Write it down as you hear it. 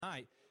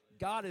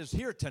God is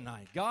here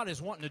tonight. God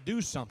is wanting to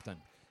do something.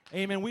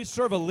 Amen. We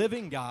serve a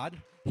living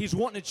God. He's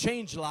wanting to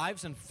change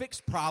lives and fix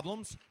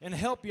problems and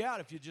help you out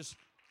if you just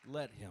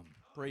let Him.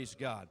 Praise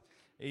God.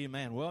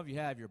 Amen. Well, if you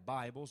have your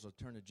Bibles, I'll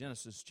turn to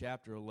Genesis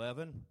chapter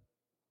 11.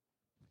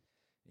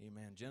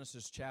 Amen.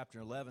 Genesis chapter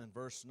 11,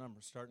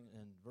 starting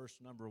in verse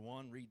number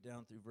 1, read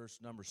down through verse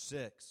number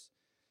 6.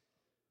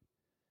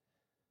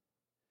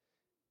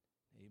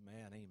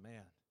 Amen.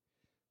 Amen.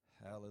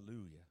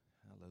 Hallelujah.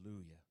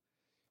 Hallelujah.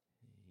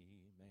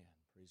 Amen.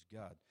 Praise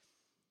God.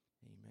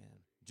 Amen.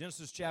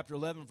 Genesis chapter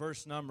 11,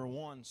 verse number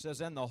 1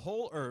 says, "And the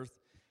whole earth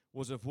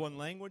was of one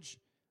language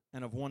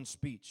and of one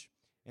speech.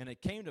 And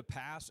it came to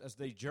pass, as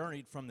they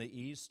journeyed from the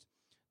east,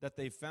 that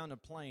they found a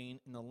plain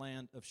in the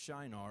land of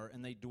Shinar,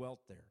 and they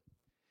dwelt there.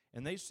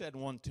 And they said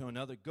one to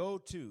another, Go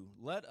to,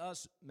 let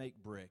us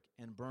make brick,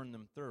 and burn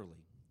them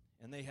thoroughly.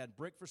 And they had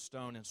brick for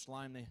stone, and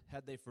slime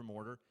had they for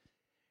mortar.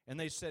 And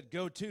they said,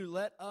 Go to,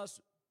 let us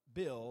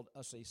build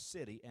us a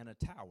city and a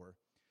tower,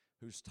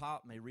 whose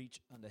top may reach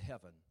unto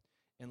heaven.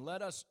 And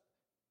let us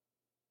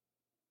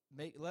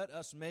make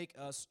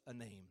us a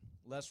name,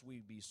 lest we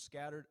be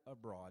scattered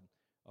abroad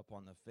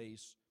upon the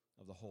face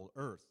of the whole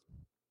earth."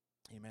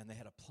 Amen. They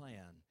had a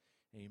plan.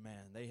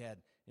 Amen. They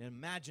had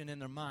imagined in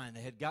their mind.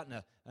 They had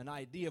gotten an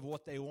idea of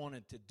what they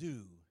wanted to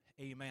do.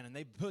 Amen. And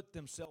they put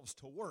themselves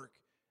to work.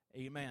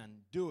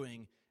 Amen.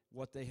 Doing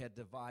what they had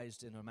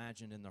devised and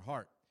imagined in their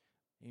heart.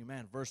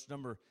 Amen. Verse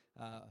number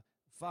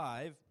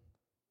 5.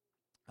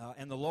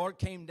 "And the Lord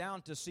came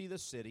down to see the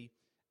city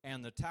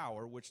and the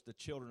tower which the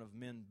children of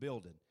men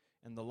builded.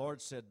 And the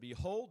Lord said,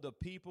 Behold, the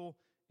people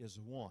is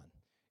one,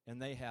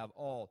 and they have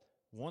all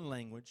one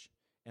language,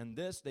 and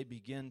this they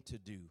begin to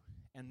do.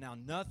 And now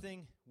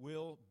nothing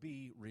will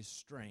be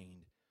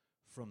restrained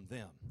from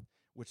them,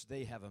 which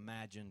they have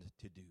imagined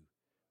to do."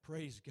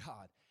 Praise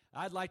God.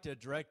 I'd like to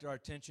direct our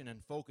attention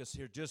and focus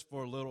here just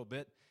for a little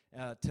bit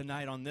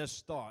tonight on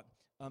this thought.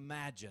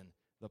 Imagine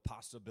the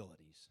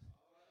possibilities.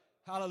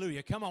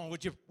 Hallelujah. Come on,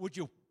 would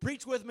you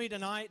preach with me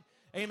tonight?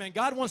 Amen.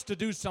 God wants to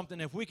do something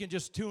if we can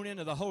just tune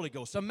into the Holy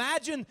Ghost.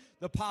 Imagine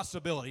the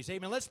possibilities.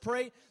 Amen. Let's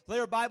pray. Lay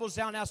our Bibles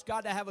down. Ask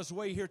God to have His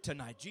way here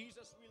tonight.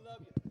 Jesus, we love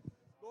you.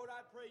 Lord,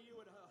 I pray you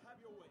would have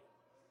your way.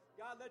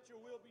 God, let your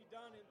will be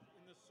done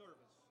in this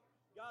service.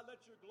 God, let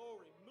your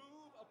glory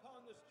move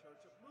upon this church,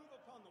 move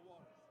upon the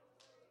waters.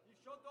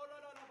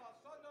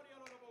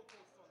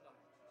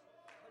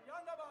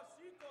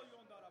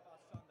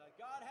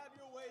 God, have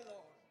your way,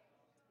 Lord.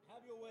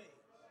 Have your way.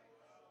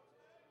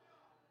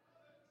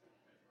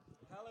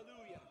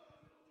 Hallelujah.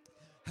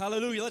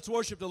 Hallelujah. Let's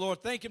worship the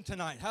Lord. Thank Him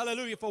tonight.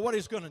 Hallelujah for what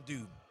He's going to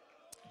do.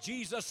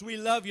 Jesus, we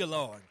love you,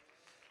 Lord.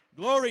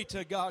 Glory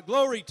to God.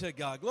 Glory to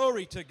God.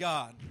 Glory to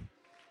God.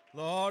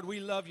 Lord,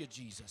 we love you,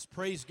 Jesus.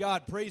 Praise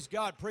God. Praise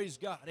God. Praise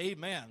God.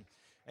 Amen.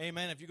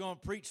 Amen. If you're going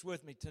to preach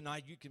with me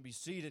tonight, you can be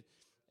seated.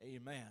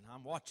 Amen.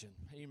 I'm watching.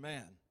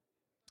 Amen.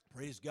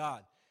 Praise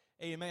God.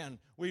 Amen.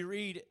 We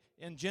read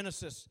in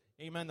Genesis,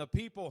 amen, the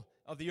people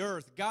of the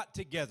earth got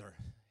together.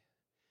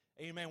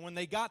 Amen. When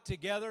they got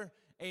together,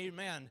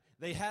 amen,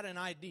 they had an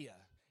idea.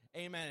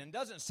 Amen. And it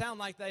doesn't sound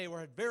like they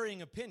were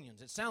varying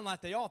opinions. It sounded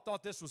like they all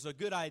thought this was a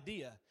good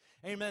idea.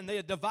 Amen. They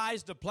had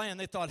devised a plan.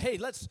 They thought, hey,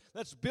 let's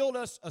build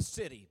us a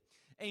city.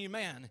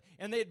 Amen.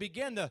 And they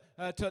began to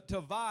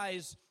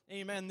devise,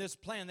 amen, this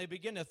plan. They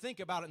began to think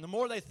about it. And the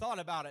more they thought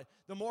about it,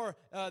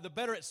 the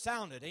better it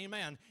sounded.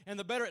 Amen. And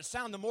the better it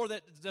sounded, the more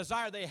that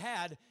desire they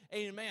had,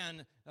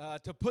 amen,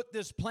 to put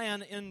this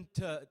plan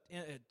into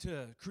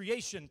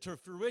creation, to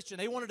fruition.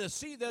 They wanted to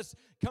see this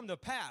come to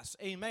pass.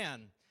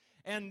 Amen.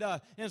 And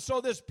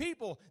so this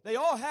people, they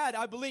all had,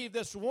 I believe,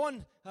 this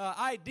one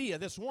idea,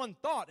 this one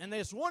thought, and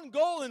this one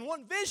goal and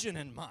one vision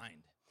in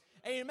mind.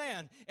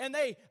 Amen. And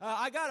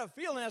I got a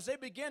feeling as they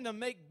began to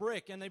make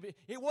brick, and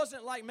it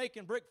wasn't like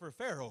making brick for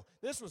Pharaoh.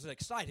 This was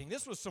exciting.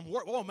 This was some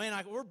work. Oh,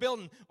 man, we're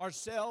building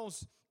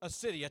ourselves a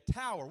city, a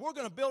tower. We're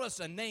going to build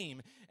us a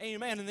name.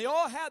 Amen. And they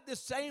all had the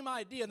same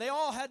idea, and they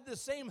all had the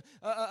same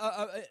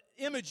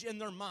image in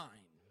their mind.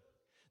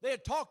 They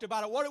had talked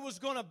about it, what it was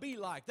going to be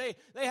like. They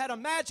had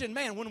imagined,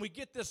 man, when we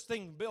get this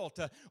thing built,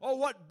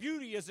 what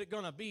beauty is it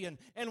going to be,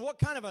 and what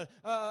kind of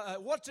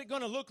what's it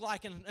going to look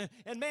like,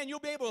 and man, you'll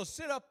be able to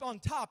sit up on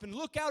top and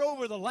look out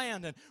over the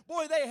land, and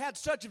boy, they had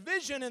such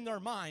vision in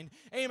their mind,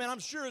 amen. I'm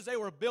sure as they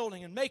were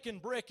building and making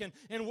brick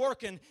and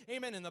working,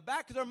 amen, in the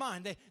back of their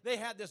mind, they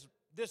had this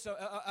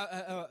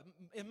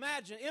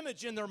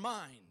image in their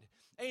mind.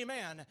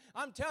 Amen.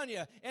 I'm telling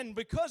you, and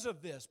because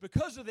of this,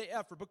 because of the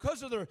effort,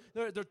 because of their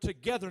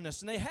togetherness,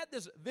 and they had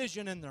this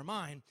vision in their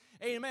mind,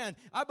 amen,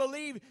 I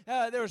believe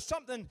there was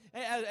something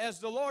as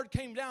the Lord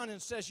came down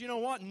and says, you know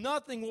what,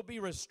 nothing will be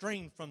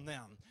restrained from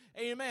them.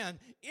 amen,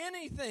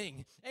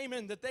 anything,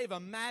 amen, that they've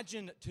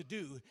imagined to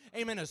do,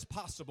 amen, is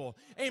possible.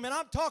 Amen.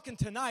 I'm talking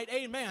tonight,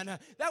 amen.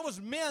 That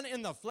was men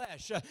in the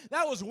flesh.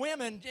 That was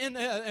women,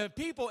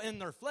 people in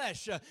their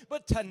flesh.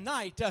 But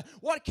tonight,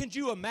 what can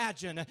you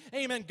imagine,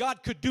 amen,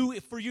 God could do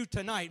for you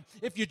tonight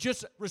if you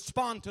just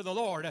respond to the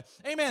Lord?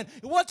 Amen.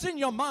 What's in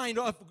your mind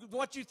of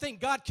what you think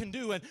God can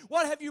do? And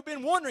what have you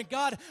been wondering?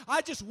 God,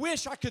 I just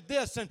wish I could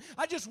this. And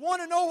I just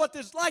want to know what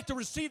it's like to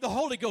receive the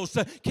Holy Ghost.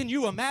 Can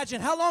you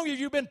imagine? How long have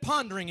you been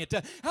pondering it?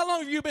 How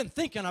long have you been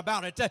thinking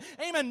about it?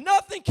 Amen.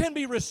 Nothing can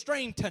be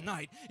restrained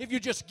tonight if you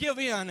just give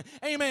in,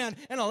 amen,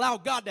 and allow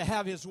God to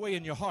have His way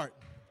in your heart.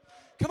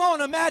 Come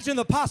on, imagine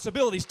the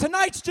possibilities.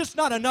 Tonight's just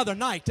not another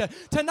night.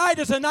 Tonight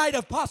is a night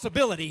of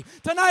possibility.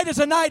 Tonight is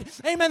a night,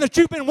 amen, that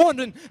you've been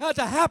wanting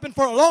to happen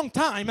for a long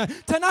time.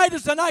 Tonight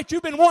is the night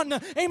you've been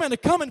wanting, amen, to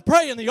come and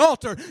pray in the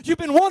altar. You've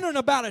been wondering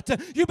about it.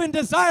 You've been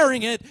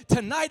desiring it.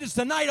 Tonight is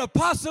the night of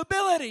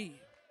possibility.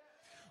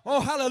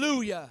 Oh,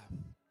 hallelujah.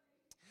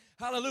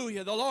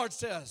 Hallelujah. The Lord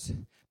says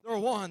they're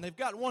one. They've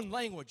got one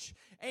language.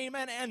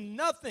 Amen. And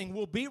nothing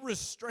will be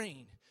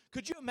restrained.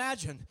 Could you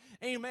imagine,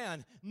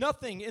 amen,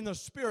 nothing in the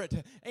Spirit,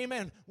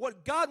 amen,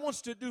 what God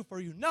wants to do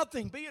for you,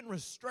 nothing being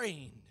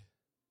restrained,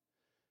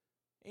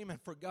 amen,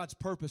 for God's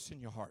purpose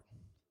in your heart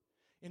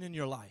and in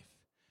your life.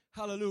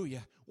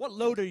 Hallelujah. What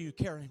load are you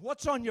carrying?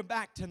 What's on your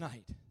back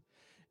tonight?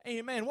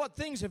 Amen. What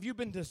things have you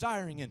been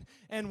desiring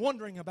and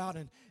wondering about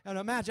and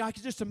imagine? I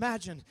could just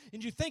imagine.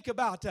 And you think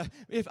about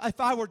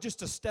if I were just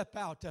to step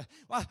out.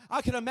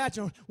 I could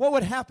imagine what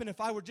would happen if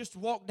I were just to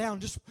walk down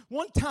just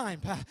one time.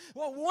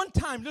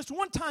 Just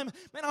one time.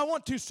 Man, I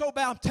want to so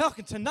bad. I'm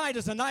talking tonight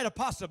is a night of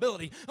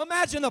possibility.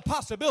 Imagine the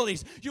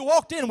possibilities. You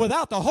walked in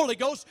without the Holy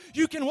Ghost.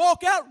 You can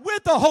walk out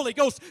with the Holy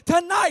Ghost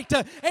tonight.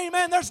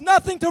 Amen. There's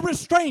nothing to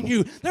restrain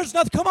you. There's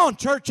nothing. Come on,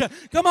 church.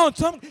 Come on.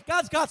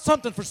 God's got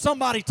something for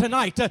somebody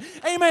tonight.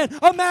 Amen.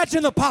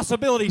 Imagine the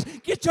possibilities.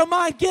 Get your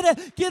mind, get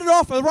it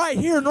off of right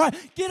here and right.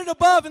 Get it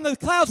above in the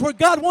clouds where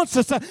God wants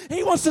us.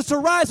 He wants us to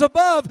rise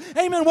above.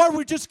 Amen. Where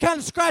we're just kind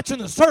of scratching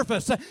the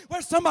surface.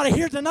 Where's somebody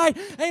here tonight?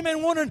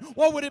 Amen. Wondering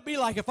what would it be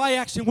like if I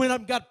actually went up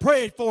and got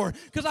prayed for?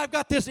 Because I've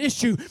got this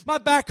issue. My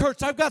back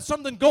hurts. I've got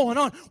something going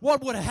on.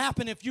 What would have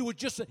happened if you would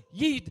just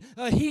heed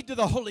to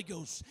the Holy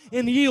Ghost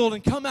and yield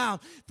and come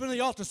out from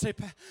the altar and say,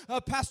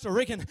 Pastor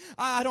Riggin,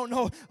 I don't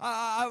know.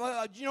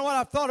 You know what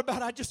I've thought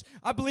about?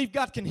 I believe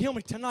God can heal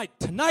me tonight.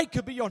 Tonight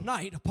could be your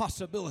night of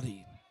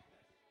possibility.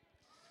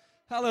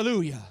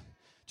 Hallelujah.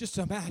 Just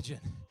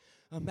imagine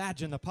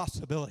the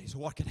possibilities of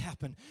what could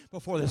happen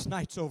before this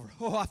night's over.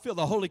 Oh, I feel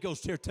the Holy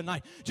Ghost here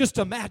tonight. Just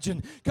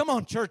imagine. Come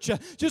on, church.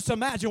 Just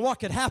imagine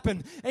what could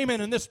happen, amen,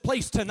 in this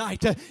place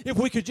tonight if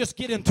we could just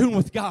get in tune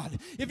with God.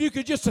 If you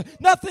could just,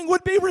 nothing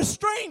would be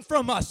restrained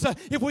from us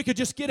if we could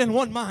just get in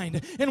one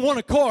mind, in one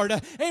accord.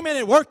 Amen.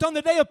 It worked on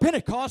the day of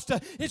Pentecost.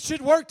 It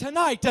should work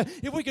tonight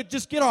if we could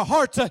just get our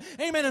hearts,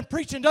 amen, and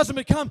preaching doesn't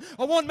become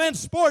a one-man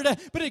sport,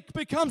 but it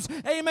becomes,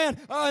 amen,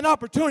 an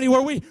opportunity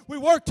where we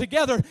work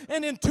together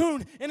and in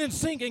tune and in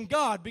sync, and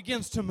God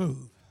begins to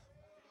move.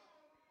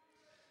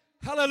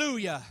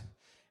 Hallelujah.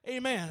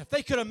 Amen. If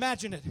they could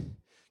imagine it,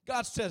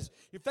 God says,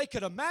 if they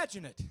could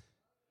imagine it,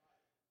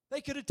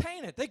 they could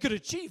attain it. They could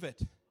achieve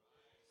it.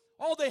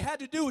 All they had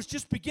to do was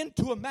just begin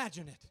to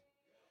imagine it.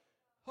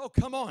 Oh,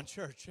 come on,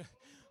 church.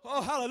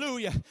 Oh,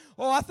 hallelujah.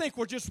 Oh, I think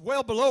we're just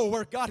well below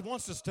where God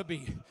wants us to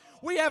be.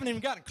 We haven't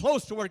even gotten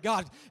close to where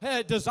God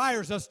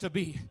desires us to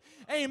be.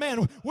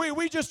 Amen. We're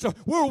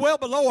well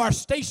below our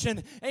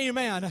station.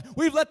 Amen.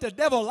 We've let the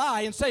devil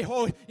lie and say,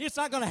 oh, he's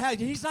not going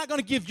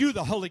to give you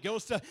the Holy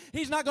Ghost.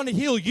 He's not going to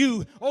heal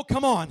you. Oh,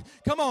 come on.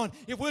 Come on.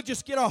 If we'll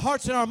just get our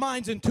hearts and our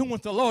minds in tune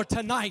with the Lord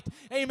tonight,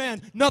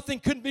 amen, nothing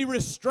could be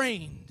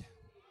restrained.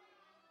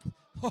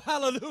 Oh,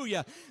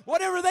 hallelujah.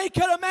 Whatever they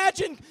could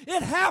imagine,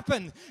 it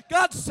happened.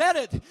 God said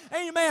it.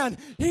 Amen.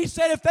 He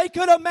said if they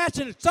could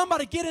imagine it,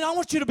 somebody get in. I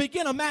want you to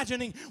begin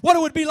imagining what it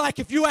would be like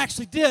if you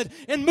actually did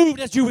and moved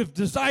as you have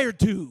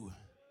desired to.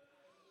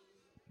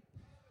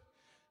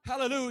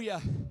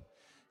 Hallelujah.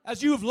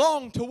 As you have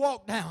longed to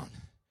walk down.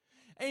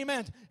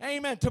 Amen.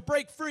 Amen. To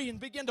break free and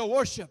begin to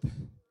worship.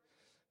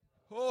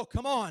 Oh,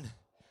 come on.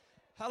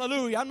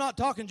 Hallelujah. I'm not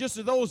talking just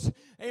to those,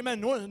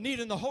 amen,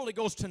 needing the Holy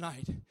Ghost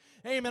tonight.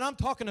 Amen. I'm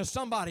talking to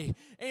somebody.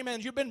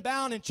 Amen. You've been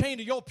bound and chained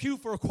to your pew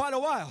for quite a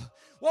while.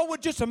 What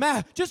would just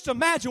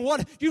imagine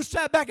what you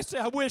sat back and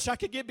said, I wish I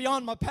could get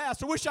beyond my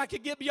past. I wish I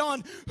could get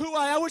beyond who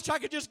I wish I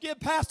could just get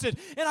past it.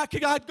 And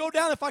I'd go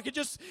down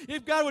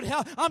if God would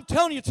help. I'm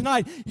telling you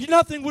tonight,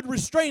 nothing would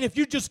restrain if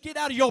you just get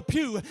out of your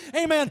pew.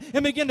 Amen.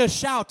 And begin to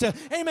shout.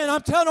 Amen.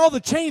 I'm telling you, all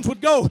the chains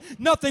would go.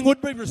 Nothing would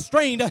be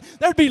restrained.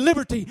 There'd be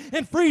liberty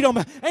and freedom.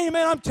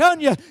 Amen. I'm telling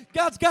you,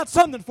 God's got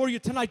something for you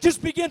tonight.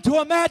 Just begin to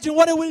imagine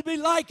what it would be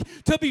like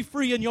to be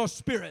free in your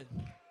spirit.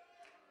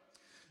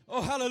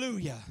 Oh,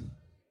 hallelujah.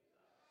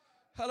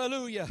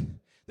 Hallelujah.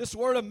 This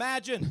word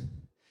imagine,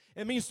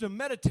 it means to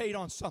meditate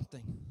on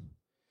something.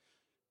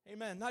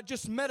 Amen. Not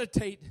just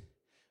meditate.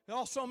 It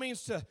also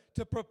means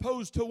to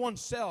propose to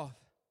oneself.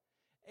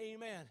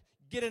 Amen.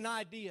 Get an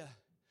idea.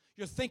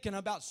 You're thinking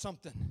about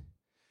something.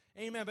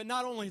 Amen. But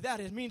not only that,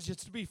 it means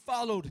it's to be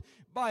followed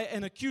by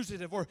an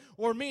accusative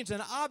or means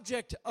an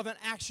object of an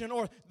action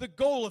or the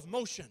goal of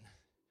motion.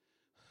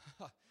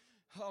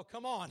 Oh,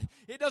 come on.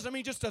 It doesn't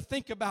mean just to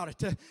think about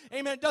it.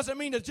 Amen. It doesn't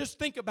mean to just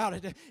think about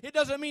it. It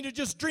doesn't mean to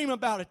just dream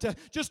about it,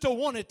 just to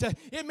want it.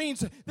 It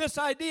means this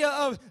idea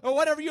of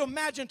whatever you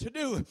imagine to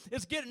do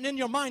is getting in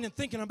your mind and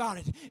thinking about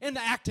it and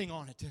acting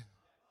on it.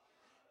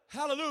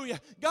 Hallelujah.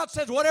 God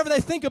says whatever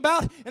they think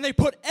about and they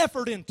put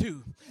effort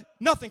into,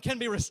 nothing can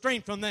be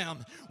restrained from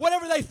them.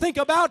 Whatever they think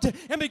about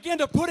and begin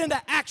to put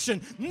into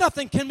action,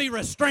 nothing can be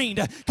restrained.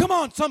 Come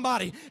on,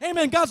 somebody.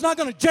 Amen. God's not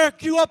going to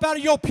jerk you up out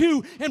of your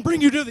pew and bring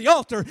you to the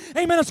altar.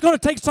 Amen. It's going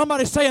to take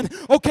somebody saying,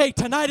 okay,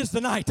 tonight is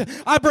the night.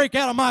 I break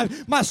out of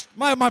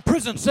my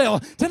prison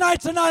cell.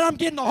 Tonight's the night I'm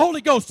getting the Holy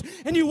Ghost.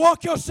 And you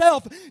walk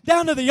yourself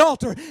down to the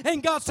altar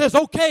and God says,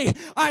 okay,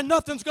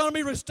 nothing's going to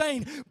be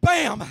restrained.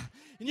 Bam.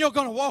 And you're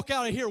going to walk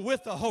out of here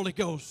with the Holy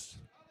Ghost.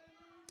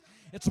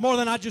 It's more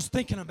than I just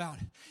thinking about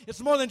it. It's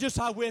more than just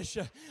I wish.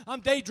 I'm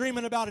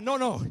daydreaming about it.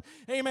 No.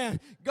 Amen.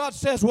 God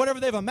says whatever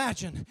they've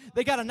imagined,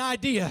 they got an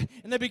idea,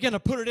 and they begin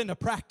to put it into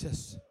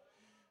practice.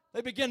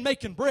 They begin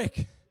making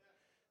brick.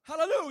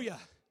 Hallelujah.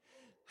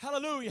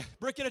 Hallelujah.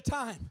 Brick at a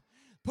time.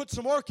 Put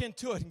some work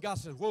into it. And God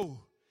says, whoa,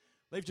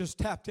 they've just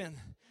tapped in.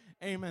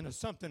 Amen. To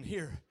something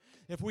here.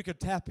 If we could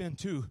tap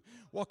into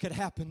what could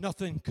happen,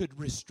 nothing could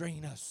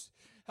restrain us.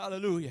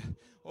 Hallelujah.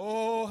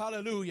 Oh,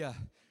 hallelujah.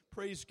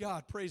 Praise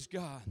God. Praise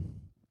God.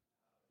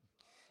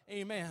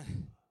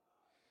 Amen.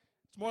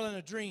 It's more than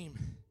a dream.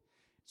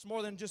 It's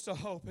more than just a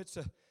hope. It's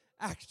an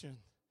action.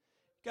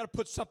 Got to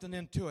put something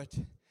into it.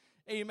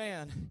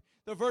 Amen.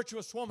 The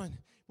virtuous woman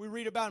we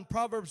read about in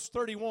Proverbs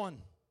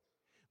 31,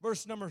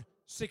 verse number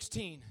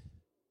 16.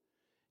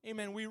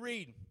 Amen. We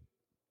read,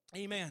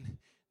 amen,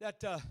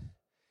 that,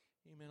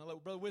 amen, I'll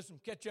let Brother Wisdom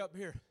catch up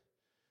here.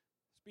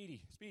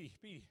 Speedy.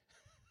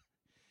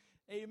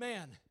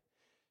 Amen.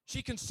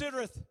 She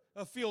considereth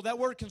a field. That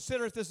word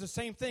considereth is the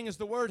same thing as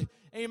the word,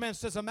 amen,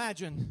 says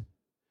imagine.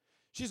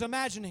 She's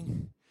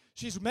imagining.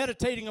 She's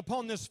meditating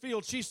upon this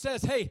field. She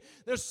says, hey,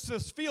 there's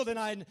this field and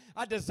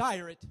I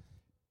desire it.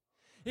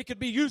 It could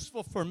be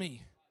useful for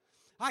me.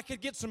 I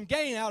could get some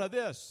gain out of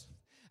this.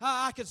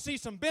 I could see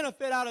some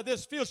benefit out of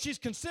this field. She's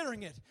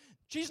considering it.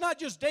 She's not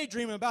just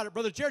daydreaming about it,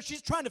 Brother Jared.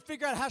 She's trying to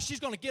figure out how she's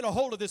going to get a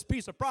hold of this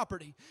piece of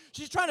property.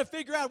 She's trying to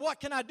figure out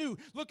what can I do,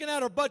 looking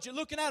at her budget,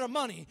 looking at her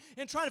money,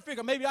 and trying to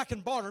figure maybe I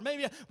can barter,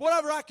 maybe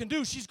whatever I can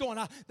do. She's going,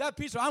 that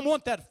piece, I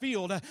want that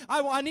field.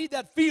 I need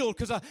that field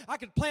because I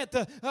could plant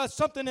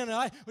something in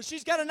it. But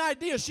she's got an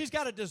idea. She's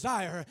got a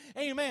desire.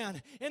 Amen.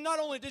 And not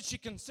only did she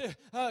consider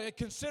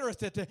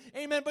it,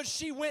 amen, but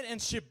she went and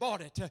she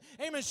bought it.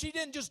 Amen. She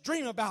didn't just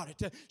dream about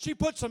it. She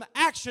put some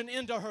action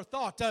into her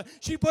thought.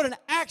 She put an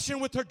action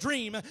with her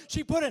dream.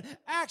 She put an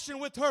action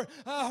with her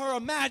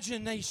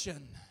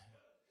imagination.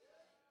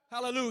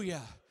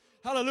 Hallelujah.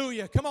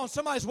 Hallelujah. Come on,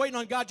 somebody's waiting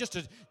on God just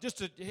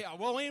to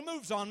well, he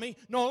moves on me.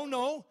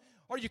 No.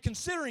 Are you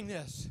considering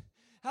this?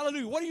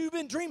 Hallelujah. What have you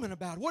been dreaming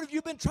about? What have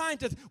you been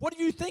what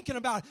are you thinking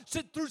about?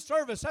 Sit through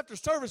service after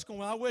service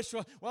going, I wish,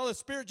 the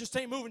Spirit just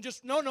ain't moving.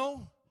 Just,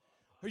 no.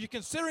 Are you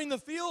considering the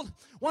field?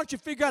 Why don't you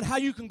figure out how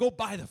you can go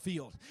buy the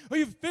field? Are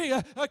you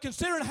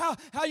considering how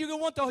you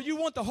want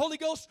the Holy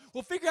Ghost?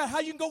 Well, figure out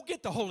how you can go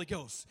get the Holy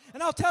Ghost.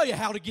 And I'll tell you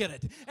how to get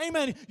it.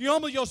 Amen. You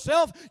humble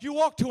yourself. You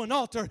walk to an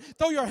altar.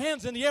 Throw your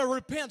hands in the air.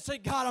 Repent. Say,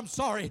 God, I'm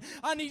sorry.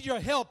 I need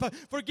your help.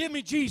 Forgive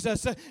me,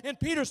 Jesus. And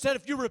Peter said,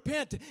 if you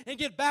repent and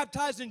get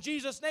baptized in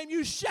Jesus' name,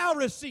 you shall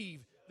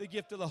receive the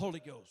gift of the Holy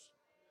Ghost.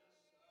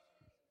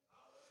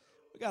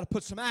 We got to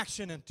put some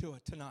action into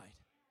it tonight.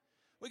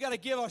 We got to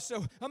give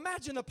ourselves,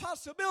 imagine the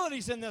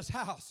possibilities in this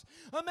house.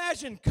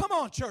 Imagine, come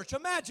on, church,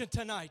 imagine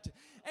tonight.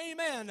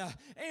 Amen.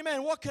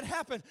 Amen. What could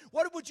happen?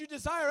 What would you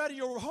desire out of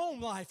your home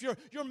life,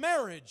 your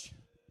marriage?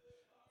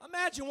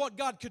 Imagine what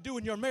God could do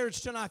in your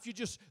marriage tonight if you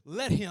just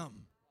let Him.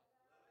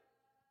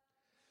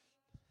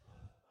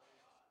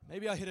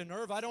 Maybe I hit a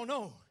nerve, I don't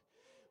know.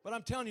 But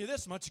I'm telling you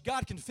this much,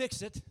 God can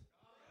fix it.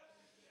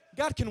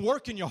 God can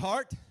work in your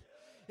heart.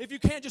 If you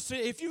can't just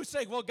say, if you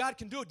say, well, God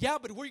can do it, yeah,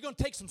 but were you going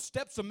to take some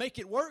steps to make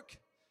it work?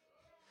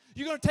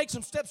 You're going to take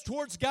some steps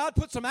towards God,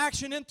 put some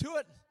action into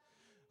it?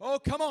 Oh,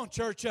 come on,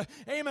 church.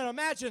 Amen.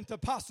 Imagine the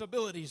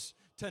possibilities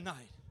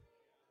tonight.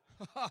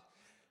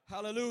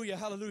 Hallelujah,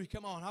 hallelujah.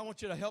 Come on, I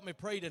want you to help me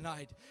pray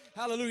tonight.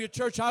 Hallelujah,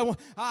 church.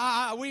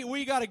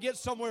 We got to get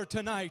somewhere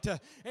tonight.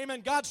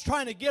 Amen. God's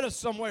trying to get us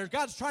somewhere.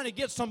 God's trying to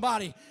get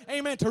somebody,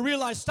 amen, to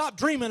realize, stop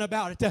dreaming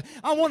about it.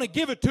 I want to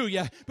give it to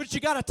you, but you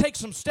got to take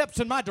some steps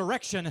in my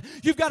direction.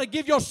 You've got to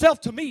give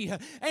yourself to me.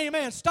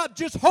 Amen. Stop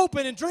just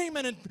hoping and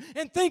dreaming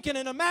and thinking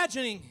and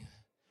imagining.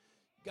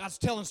 God's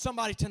telling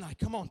somebody tonight,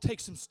 come on, take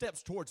some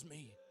steps towards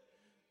me.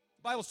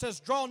 The Bible says,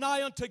 draw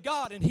nigh unto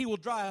God, and He will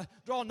draw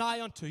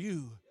nigh unto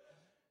you.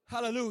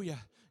 Hallelujah.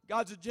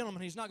 God's a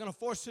gentleman. He's not going to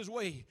force His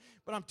way.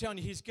 But I'm telling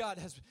you, He's got,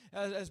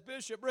 as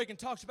Bishop Reagan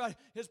talks about,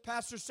 his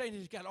pastor's saying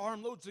He's got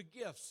armloads of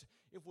gifts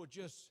if we'll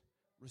just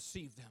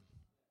receive them.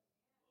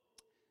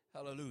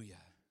 Hallelujah.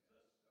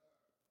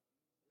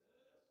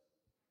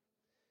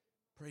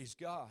 Praise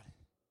God.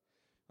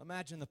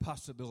 Imagine the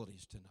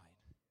possibilities tonight.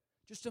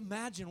 Just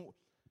imagine,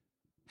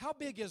 how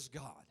big is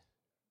God?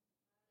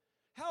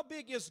 How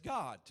big is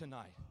God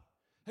tonight?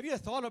 Have you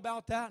thought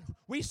about that?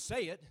 We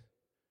say it.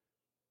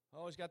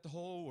 Oh, He's got the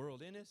whole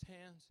world in His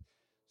hands.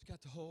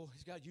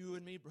 He's got you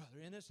and me, brother,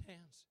 in His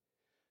hands.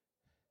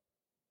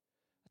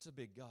 That's a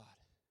big God.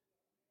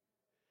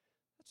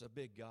 That's a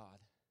big God.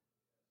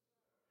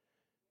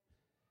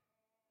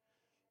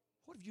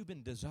 What have you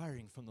been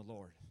desiring from the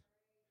Lord?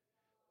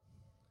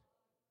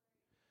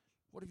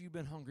 What have you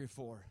been hungry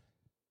for?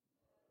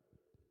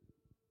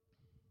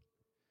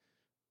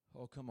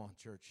 Oh, come on,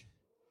 church.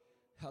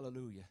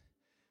 Hallelujah.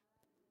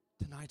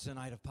 Tonight's a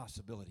night of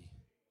possibility.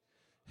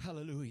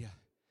 Hallelujah.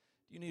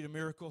 Do you need a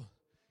miracle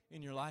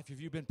in your life?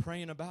 Have you been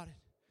praying about it?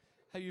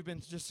 Have you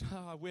been just,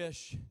 I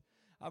wish.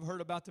 I've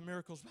heard about the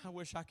miracles. I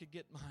wish I could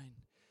get mine.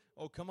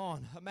 Oh, come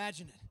on.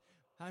 Imagine it.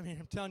 I mean,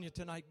 I'm telling you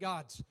tonight,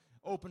 God's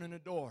opening a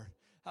door.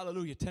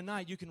 Hallelujah.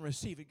 Tonight you can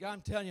receive it. God, I'm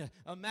telling you,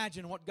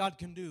 imagine what God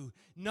can do.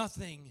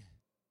 Nothing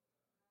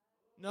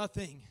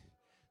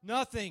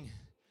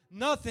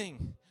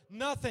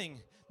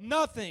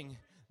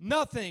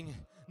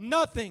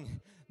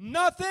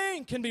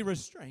can be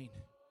restrained.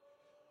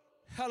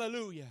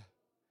 Hallelujah.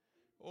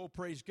 Oh,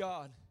 praise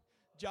God.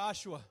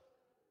 Joshua.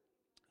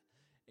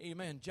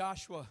 Amen.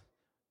 Joshua.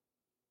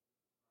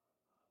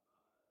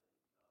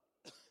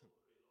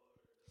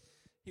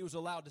 He was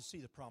allowed to see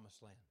the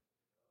promised land.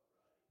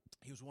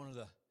 He was one of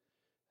the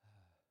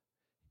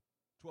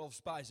 12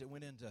 spies that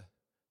went into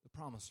the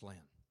promised land.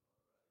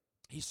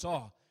 He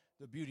saw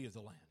the beauty of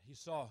the land. He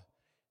saw,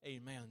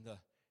 amen,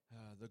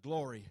 the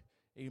glory,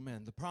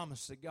 amen, the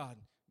promise that God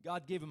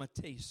gave him a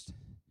taste.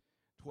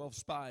 12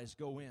 spies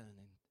go in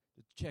and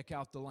to check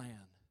out the land.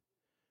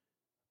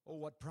 Oh,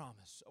 what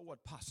promise. Oh,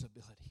 what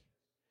possibility.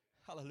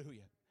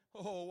 Hallelujah.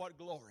 Oh, what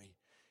glory.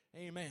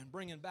 Amen.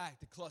 Bringing back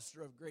the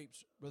cluster of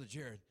grapes, Brother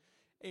Jared.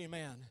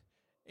 Amen.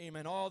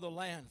 Amen. All the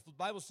land. The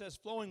Bible says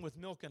flowing with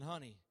milk and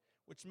honey,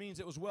 which means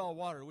it was well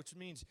watered, which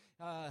means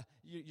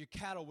your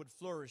cattle would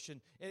flourish.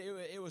 And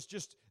it was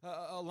just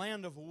a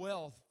land of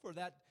wealth for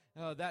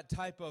that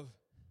type of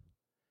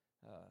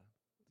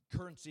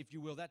currency, if you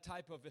will, that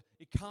type of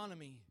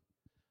economy.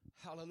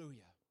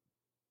 Hallelujah.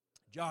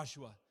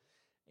 Joshua,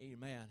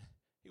 amen.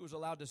 He was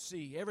allowed to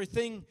see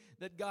everything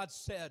that God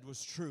said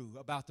was true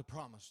about the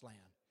promised land.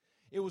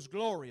 It was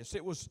glorious.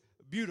 It was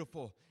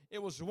beautiful.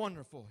 It was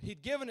wonderful.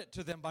 He'd given it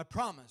to them by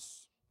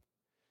promise.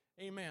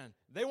 Amen.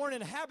 They weren't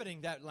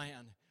inhabiting that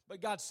land, but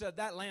God said,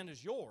 that land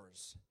is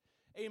yours.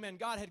 Amen.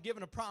 God had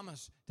given a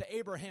promise to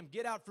Abraham,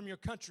 get out from your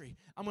country.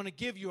 I'm going to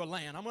give you a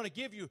land. I'm going to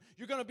give you,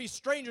 you're going to be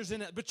strangers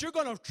in it, but you're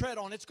going to tread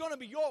on it. It's going to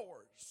be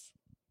yours.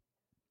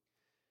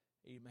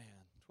 Amen.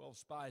 12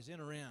 spies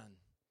enter in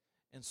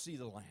and see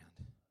the land.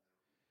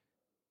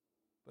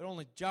 But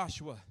only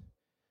Joshua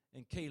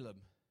and Caleb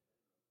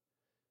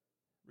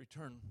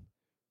returned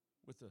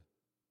with a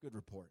good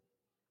report.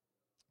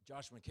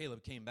 Joshua and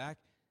Caleb came back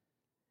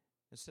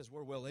and says,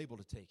 we're well able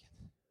to take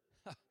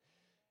it.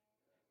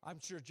 I'm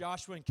sure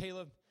Joshua and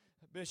Caleb,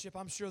 Bishop,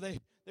 I'm sure they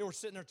were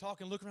sitting there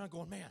talking, looking around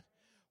going, man,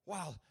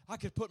 wow, I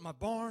could put my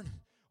barn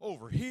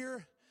over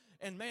here.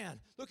 And man,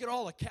 look at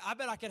all the I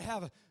bet I could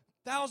have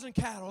 1,000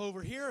 cattle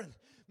over here. And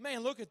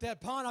man, look at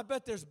that pond. I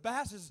bet there's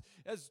bass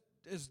as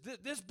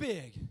this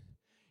big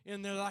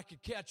in there that I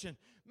could catch. And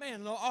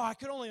man, I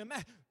could only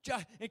imagine.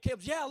 And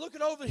Caleb, yeah, look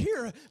at over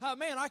here.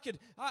 Man, I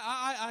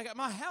got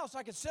my house.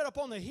 I could set up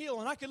on the hill,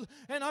 and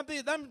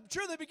I'm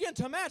sure they began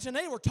to imagine.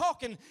 They were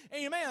talking,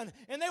 amen,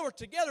 and they were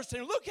together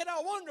saying, look at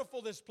how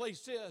wonderful this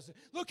place is.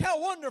 Look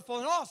how wonderful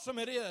and awesome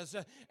it is.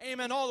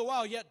 Amen. All the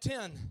while, yet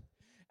 10,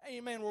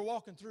 amen, we're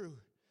walking through,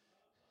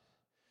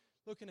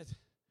 looking at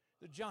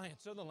the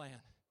giants of the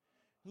land,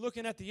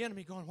 looking at the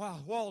enemy, going, wow,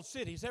 walled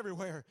cities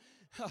everywhere.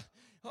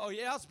 Oh,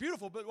 yeah, it's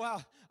beautiful, but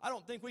wow, I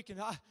don't think we can.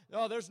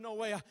 There's no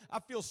way. I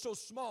feel so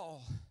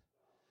small.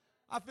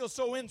 I feel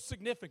so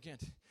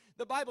insignificant.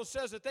 The Bible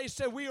says that they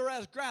said we are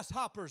as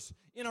grasshoppers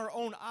in our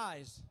own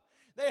eyes.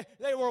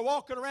 They were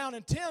walking around,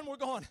 and 10 were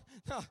going,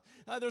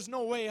 there's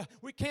no way.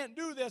 We can't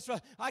do this.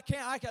 I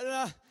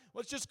can't.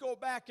 Let's just go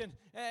back, and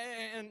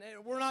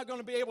we're not going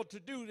to be able to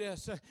do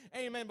this.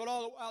 Amen. But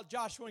all the while,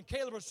 Joshua and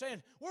Caleb are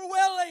saying, we're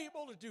well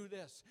able to do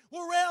this.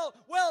 We're well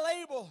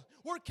able.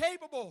 We're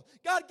capable.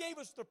 God gave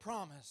us the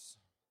promise.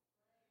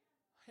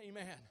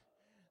 Amen.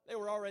 They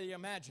were already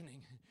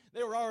imagining.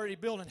 They were already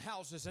building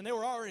houses, and they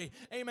were already,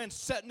 amen,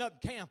 setting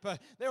up camp.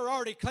 They were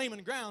already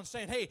claiming ground,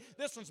 saying, hey,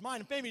 this one's mine.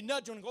 And maybe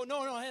nudge one and go,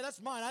 no, hey,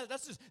 that's mine.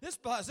 This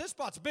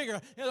spot's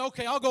bigger.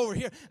 Okay, I'll go over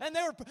here. And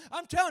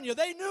I'm telling you,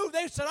 they knew.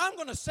 They said, I'm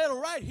going to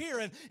settle right here.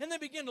 And they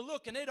began to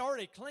look, and they'd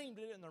already claimed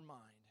it in their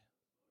mind.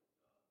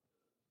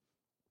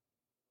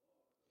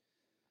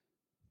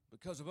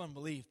 Because of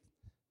unbelief,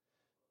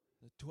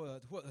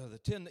 the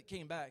 10 that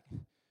came back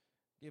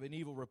gave an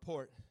evil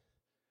report.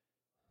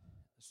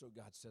 So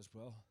God says,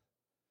 well,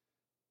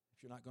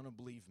 if you're not going to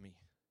believe me,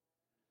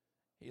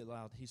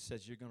 he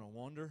says you're going to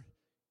wander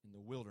in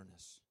the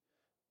wilderness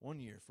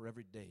 1 year for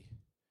every day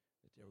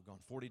that they were gone.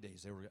 40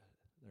 days they were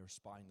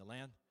spying the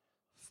land.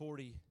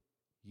 40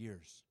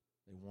 years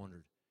they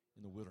wandered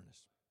in the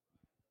wilderness.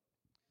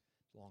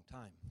 It's a long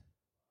time.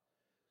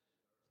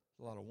 It's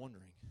a lot of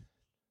wandering.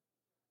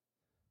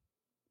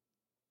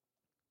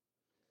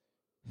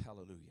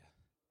 Hallelujah.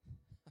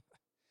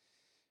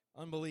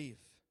 Unbelief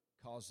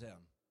caused them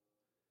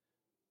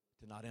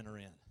to not enter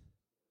in.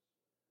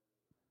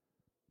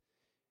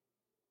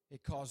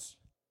 It caused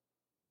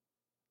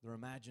their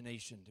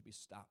imagination to be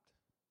stopped.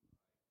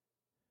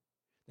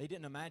 They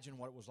didn't imagine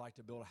what it was like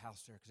to build a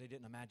house there because they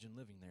didn't imagine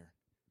living there.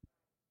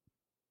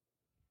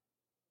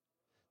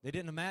 They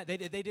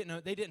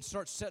didn't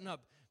start setting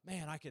up,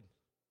 man, I could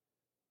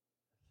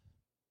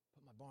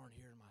put my barn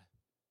here and my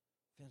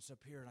fence up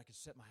here and I could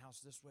set my house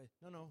this way.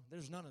 No,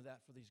 there's none of that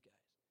for these guys.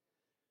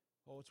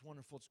 Oh, it's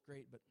wonderful, it's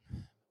great, but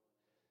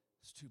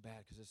it's too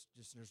bad because it's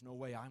just there's no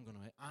way I'm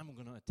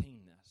gonna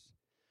attain this.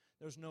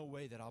 There's no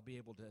way that I'll be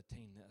able to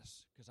attain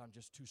this because I'm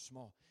just too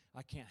small.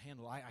 I can't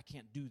handle it. I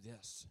can't do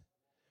this.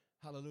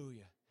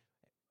 Hallelujah.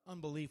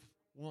 Unbelief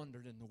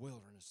wandered in the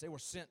wilderness. They were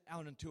sent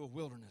out into a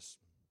wilderness.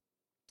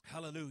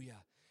 Hallelujah.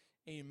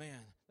 Amen.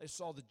 They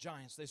saw the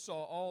giants. They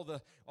saw all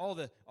the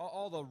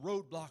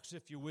roadblocks,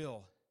 if you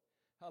will.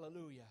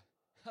 Hallelujah.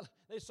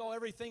 They saw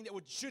everything that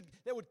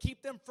would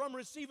keep them from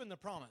receiving the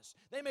promise.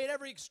 They made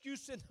every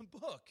excuse in the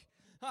book.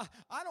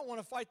 I don't want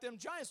to fight them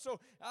giants,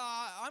 so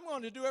I'm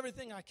going to do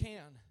everything I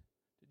can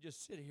to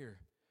just sit here,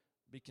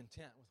 be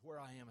content with where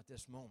I am at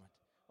this moment.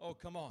 Oh,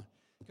 come on.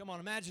 Come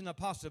on, imagine the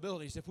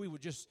possibilities if we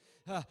would just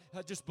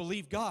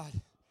believe God.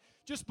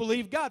 Just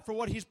believe God for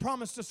what He's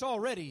promised us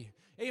already.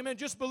 Amen.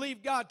 Just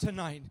believe God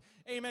tonight.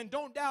 Amen.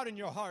 Don't doubt in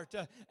your heart.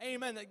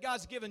 Amen. That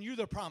God's given you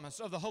the promise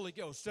of the Holy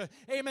Ghost.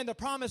 Amen. The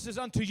promise is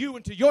unto you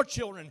and to your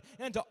children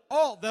and to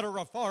all that are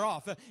afar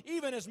off,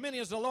 even as many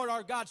as the Lord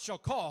our God shall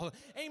call.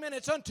 Amen.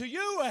 It's unto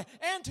you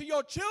and to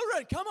your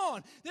children. Come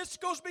on. This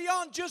goes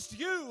beyond just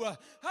you.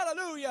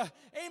 Hallelujah.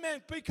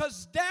 Amen.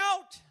 Because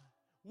doubt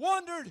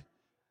wandered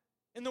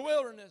in the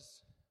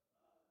wilderness.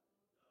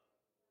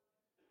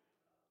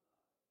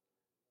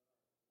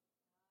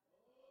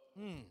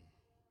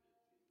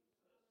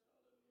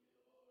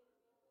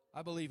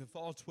 I believe if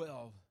all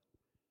 12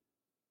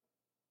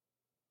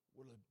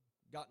 would have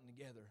gotten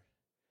together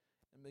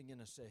and begun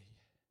to say,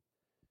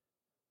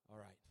 all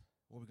right,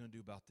 what are we going to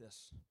do about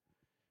this?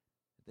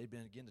 They'd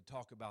begin to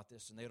talk about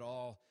this, and they'd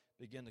all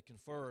begin to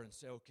confer and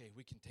say, okay,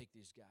 we can take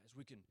these guys.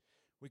 We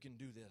can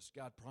do this.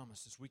 God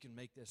promised us we can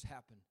make this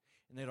happen.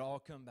 And they'd all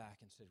come back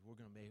and say, we're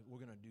going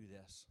to do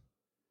this.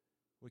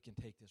 We can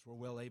take this. We're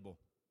well able.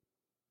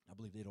 I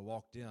believe they'd have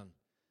walked into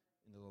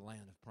the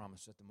land of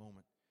promise at the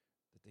moment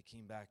that they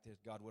came back,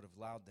 that God would have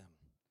allowed them.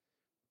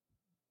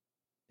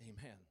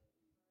 Amen.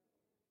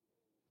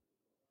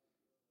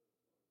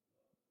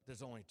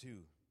 There's only two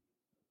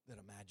that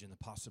imagine the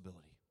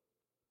possibility.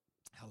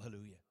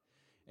 Hallelujah.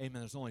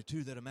 Amen. There's only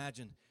two that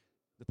imagine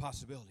the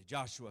possibility.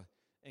 Joshua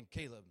and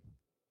Caleb.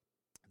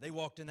 They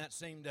walked in that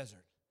same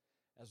desert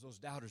as those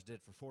doubters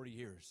did for 40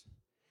 years.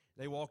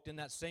 They walked in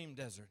that same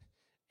desert.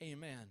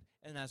 Amen.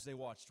 And as they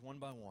watched one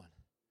by one,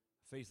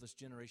 a faithless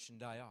generation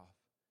die off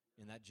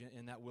in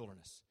that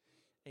wilderness.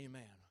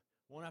 Amen.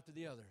 One after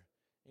the other.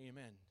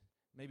 Amen.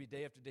 Maybe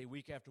day after day,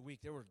 week after week,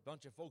 there were a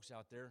bunch of folks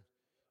out there.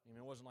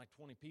 Amen. It wasn't like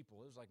 20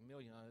 people. It was like a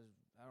million.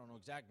 I don't know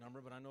exact number,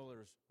 but I know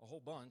there's a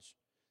whole bunch.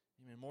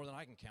 Amen. More than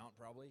I can count,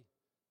 probably.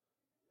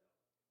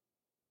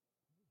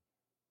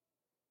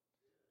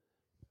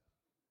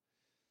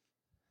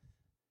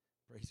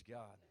 Praise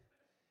God.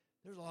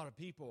 There's a lot of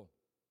people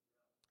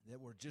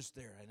that were just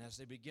there. And as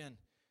they begin,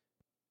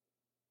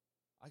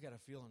 I got a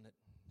feeling that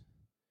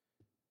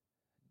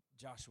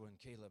Joshua and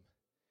Caleb,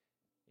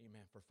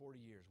 amen, for 40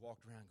 years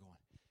walked around going,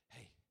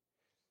 hey,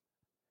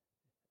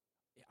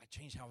 I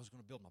changed how I was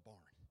going to build my barn.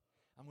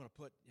 I'm going to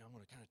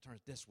kind of turn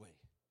it this way.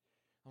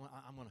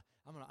 I'm going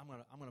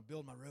to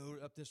build my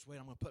road up this way.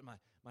 I'm going to put my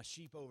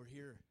sheep over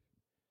here.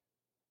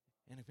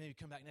 And if maybe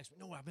come back next week.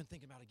 No, I've been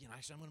thinking about it again.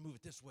 Actually, I'm going to move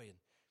it this way. And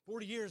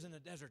 40 years in the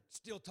desert,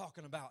 still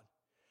talking about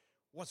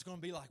what's going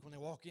to be like when they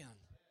walk in.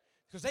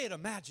 Because they had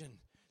imagined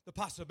the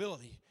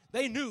possibility.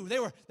 They knew they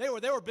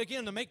were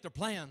beginning to make their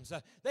plans.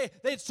 They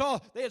had saw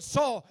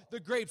the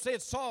grapes. They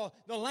had saw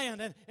the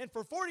land, and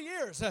for 40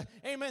 years,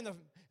 amen.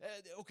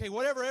 Okay,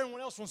 whatever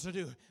everyone else wants to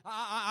do,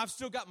 I've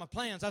still got my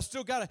plans. I've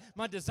still got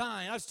my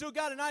design. I've still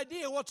got an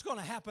idea of what's going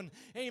to happen.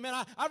 Amen.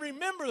 I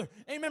remember.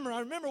 I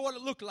remember what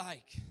it looked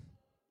like.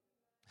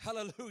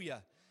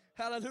 Hallelujah,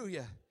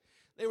 hallelujah.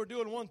 They were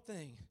doing one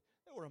thing.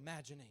 They were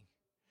imagining.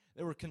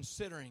 They were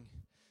considering.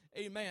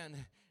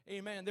 Amen.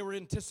 Amen. They were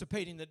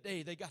anticipating the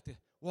day they got to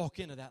walk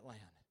into that land.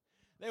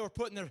 They were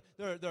putting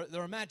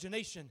their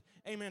imagination,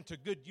 amen, to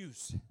good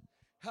use.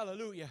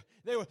 Hallelujah.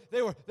 They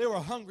were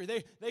hungry.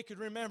 They could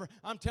remember.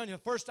 I'm telling you,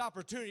 the first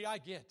opportunity I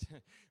get,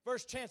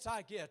 first chance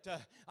I get,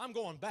 I'm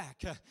going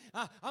back.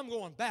 I'm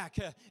going back.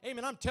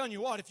 Amen. I'm telling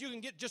you what, if you can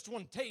get just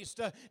one taste,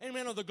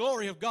 amen, of the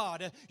glory of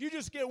God, you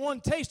just get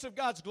one taste of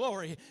God's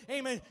glory.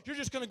 Amen. You're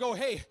just going to go,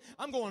 hey,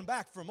 I'm going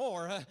back for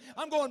more.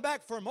 I'm going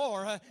back for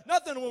more.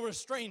 Nothing will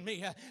restrain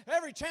me.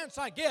 Every chance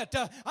I get,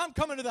 I'm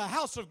coming to the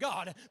house of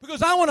God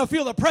because I want to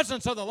feel the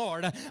presence of the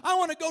Lord. I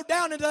want to go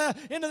down into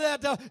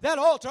that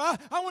altar.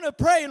 I want to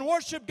pray and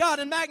worship God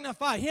and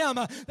magnify Him.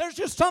 There's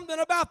just something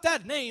about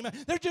that name.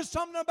 There's just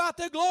something about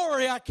the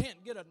glory. I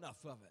can't get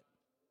enough of it.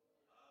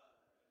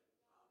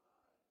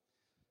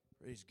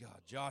 Praise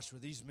God.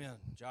 These men,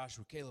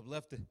 Joshua, Caleb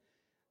left it.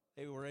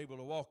 They were able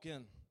to walk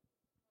in.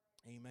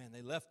 Amen.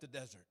 They left the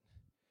desert.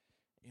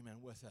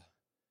 Amen. With a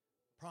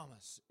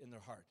promise in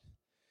their heart.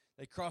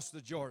 They crossed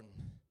the Jordan.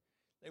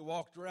 They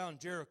walked around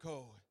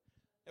Jericho.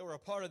 They were a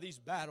part of these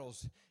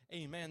battles.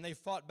 Amen. They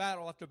fought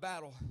battle after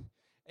battle.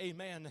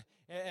 Amen.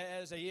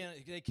 As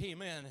they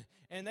came in,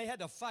 and they had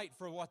to fight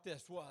for what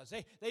this was.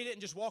 They didn't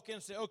just walk in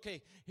and say,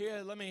 okay,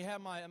 here, let me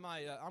have I'm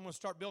going to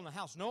start building a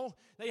house. No,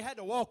 they had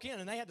to walk in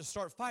and they had to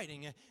start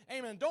fighting.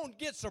 Amen. Don't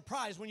get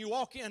surprised when you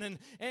walk in and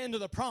into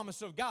the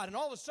promise of God, and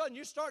all of a sudden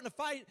you're starting to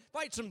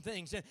fight some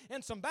things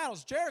and some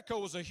battles. Jericho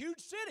was a huge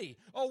city,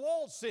 a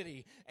walled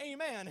city.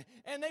 Amen.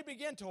 And they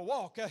began to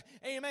walk.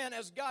 Amen.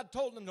 As God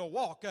told them to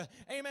walk.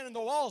 Amen. And the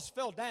walls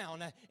fell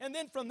down. And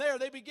then from there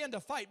they began to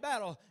fight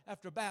battle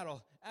after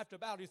battle after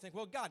battle. You think,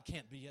 well, God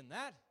can't be in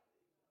that.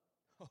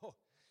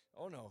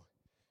 Oh no.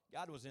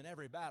 God was in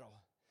every battle.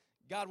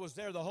 God was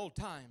there the whole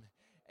time.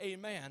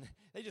 Amen.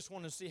 They just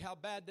wanted to see how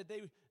bad that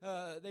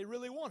they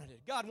really wanted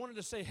it. God wanted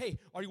to say, hey,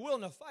 are you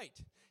willing to fight?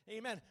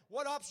 Amen.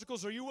 What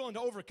obstacles are you willing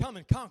to overcome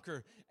and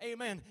conquer?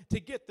 Amen. To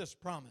get this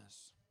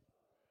promise.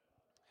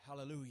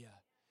 Hallelujah.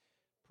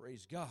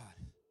 Praise God.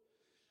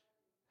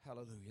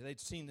 Hallelujah. They'd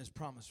seen this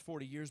promise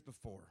 40 years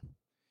before.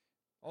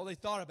 All they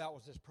thought about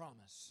was this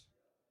promise.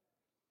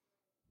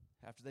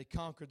 After they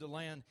conquered the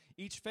land,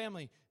 each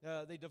family,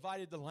 they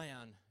divided the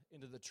land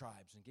into the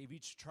tribes and gave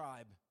each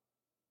tribe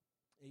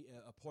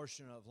a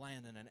portion of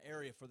land and an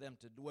area for them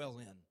to dwell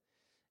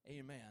in.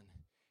 Amen.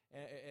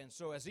 And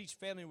so as each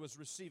family was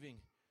receiving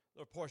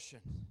their portion,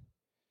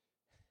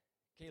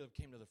 Caleb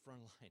came to the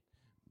front line.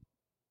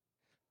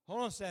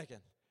 Hold on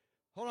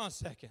a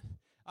second.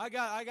 I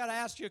got to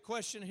ask you a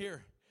question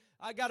here.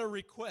 I got a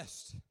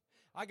request.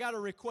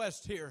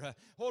 Here.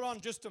 Hold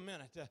on just a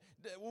minute.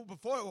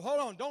 Hold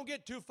on. Don't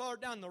get too far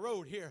down the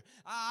road here.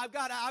 I've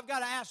got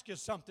to ask you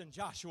something,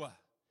 Joshua.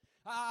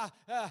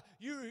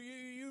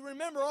 You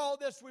remember all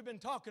this we've been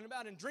talking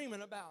about and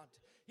dreaming about.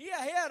 He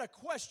had a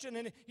question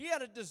and he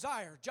had a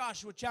desire.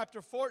 Joshua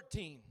chapter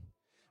 14,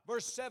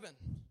 verse 7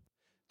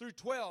 through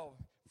 12.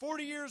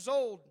 40 years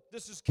old,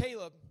 this is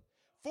Caleb.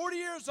 40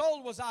 years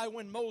old was I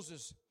when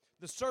Moses,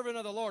 the servant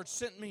of the Lord,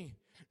 sent me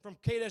from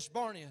Kadesh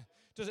Barnea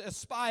to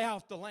spy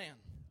out the land.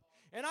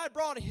 And I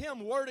brought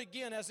him word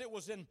again as it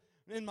was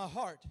in my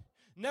heart.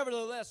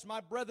 Nevertheless,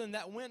 my brethren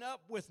that went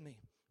up with me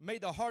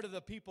made the heart of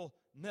the people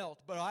melt,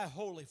 but I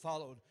wholly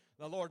followed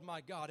the Lord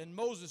my God. And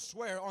Moses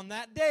sware on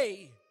that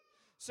day,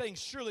 saying,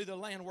 surely the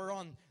land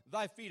whereon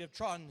thy feet have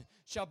trodden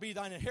shall be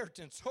thine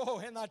inheritance,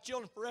 and thy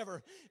children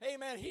forever.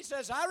 Amen. He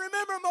says, I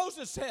remember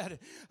Moses said,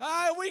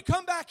 we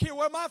come back here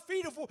where my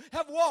feet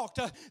have walked,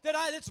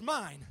 it's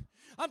mine.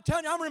 I'm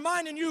telling you, I'm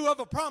reminding you of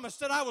a promise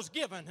that I was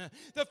given.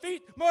 The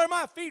feet where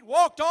my feet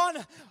walked on,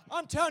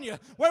 I'm telling you,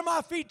 where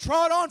my feet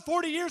trod on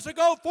 40 years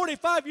ago,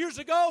 45 years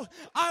ago,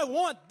 I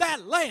want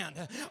that land.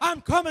 I'm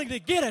coming to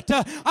get it.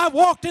 I've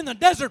walked in the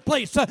desert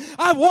place.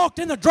 I've walked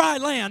in the dry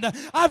land.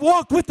 I've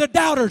walked with the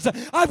doubters.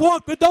 I've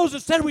walked with those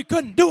that said we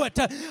couldn't do it.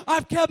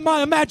 I've kept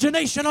my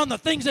imagination on the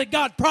things that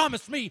God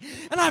promised me,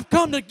 and I've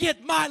come to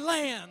get my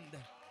land.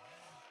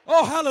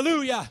 Oh,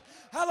 hallelujah.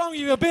 How long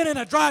have you been in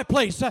a dry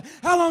place?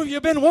 How long have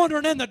you been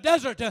wandering in the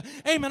desert?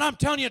 Amen. I'm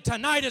telling you,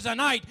 tonight is a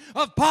night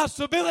of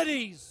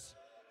possibilities.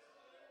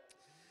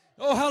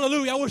 Oh,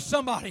 hallelujah. I wish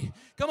somebody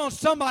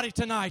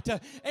tonight.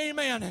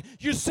 Amen.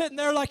 You're sitting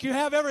there like you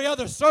have every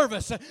other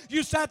service.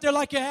 You sat there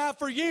like you have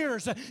for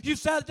years. You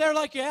sat there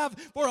like you have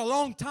for a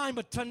long time.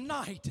 But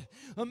tonight,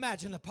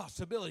 imagine the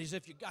possibilities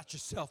if you got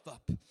yourself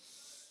up.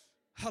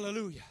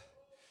 Hallelujah.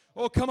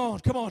 Oh, come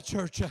on,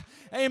 church.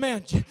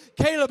 Amen.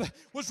 Caleb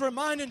was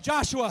reminding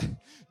Joshua,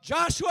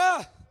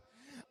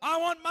 I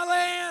want my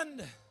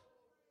land.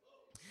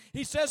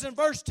 He says in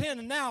verse 10,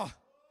 and now,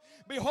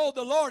 behold,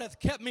 the Lord hath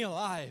kept me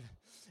alive.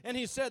 And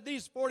he said,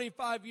 these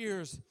 45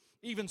 years,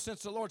 even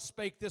since the Lord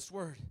spake this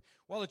word,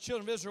 while the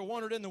children of Israel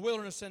wandered in the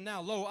wilderness, and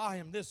now, lo, I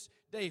am this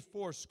day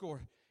 85.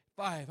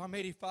 I'm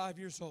 85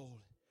 years old.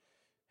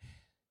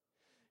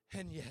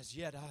 And yes,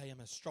 yet I am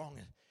as strong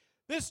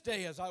this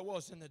day as I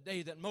was in the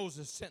day that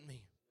Moses sent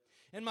me.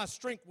 And my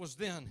strength was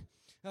then.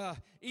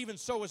 Even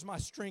so is my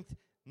strength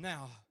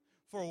now.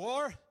 For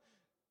war,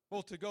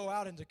 both to go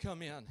out and to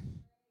come in.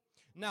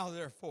 Now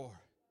therefore,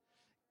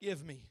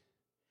 give me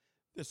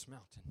this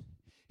mountain.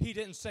 He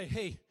didn't say,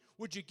 hey,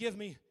 would you give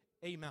me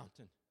a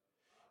mountain?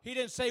 He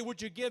didn't say, would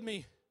you give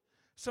me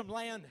some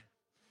land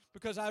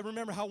because I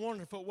remember how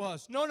wonderful it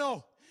was.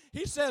 No.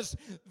 He says,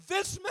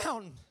 this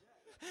mountain,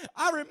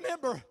 I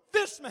remember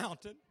this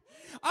mountain.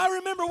 I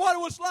remember what it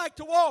was like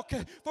to walk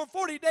for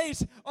 40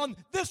 days on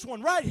this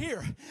one right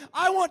here.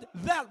 I want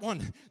that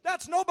one.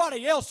 That's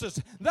nobody else's.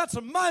 That's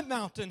my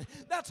mountain.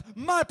 That's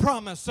my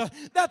promise.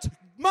 That's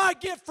my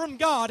gift from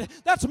God.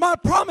 That's my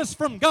promise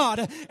from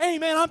God.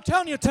 Amen. I'm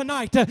telling you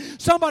tonight,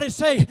 somebody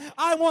say,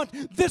 I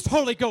want this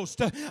Holy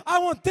Ghost. I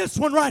want this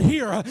one right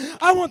here.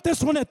 I want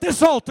this one at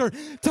this altar.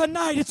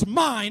 Tonight it's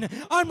mine.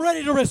 I'm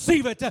ready to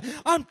receive it.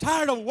 I'm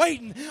tired of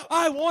waiting.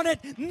 I want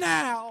it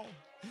now.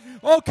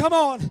 Oh, come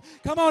on.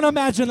 Come on,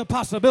 imagine the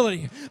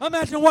possibility.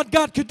 Imagine what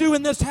God could do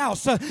in this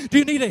house. Do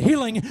you need a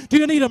healing? Do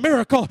you need a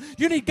miracle?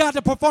 Do you need God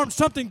to perform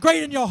something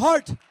great in your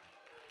heart?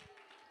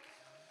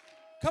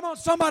 Come on,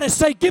 somebody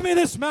say, give me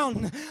this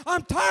mountain.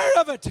 I'm tired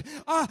of it.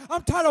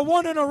 I'm tired of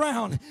wandering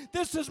around.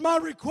 This is my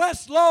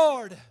request,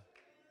 Lord.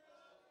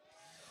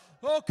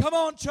 Oh, come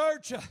on,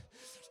 church.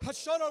 Come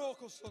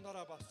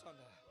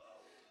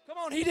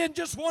on, he didn't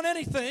just want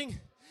anything.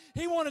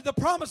 He wanted the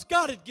promise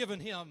God had given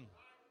him.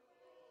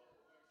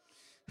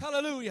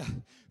 Hallelujah.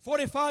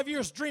 45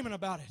 years dreaming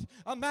about it,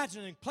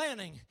 imagining,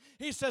 planning.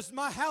 He says,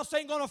 my house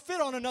ain't going to fit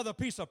on another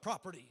piece of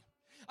property.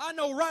 I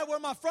know right where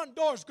my front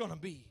door is going to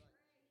be.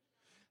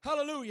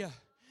 Hallelujah.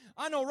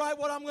 I know right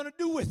what I'm going to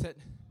do with it.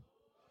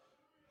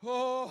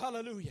 Oh,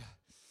 hallelujah.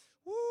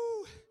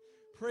 Woo.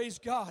 Praise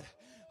God.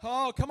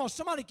 Oh, come on.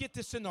 Somebody get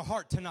this in their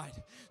heart tonight.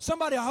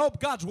 Somebody, I hope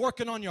God's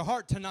working on your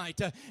heart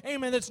tonight.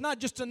 Amen. It's not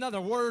just another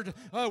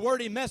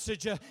wordy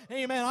message.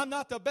 Amen. I'm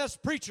not the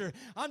best preacher.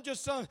 I'm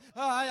just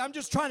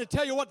trying to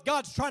tell you what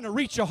God's trying to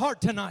reach your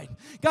heart tonight.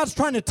 God's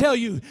trying to tell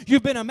you,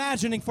 you've been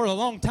imagining for a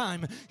long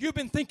time. You've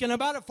been thinking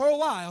about it for a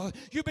while.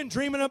 You've been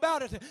dreaming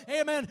about it.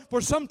 Amen.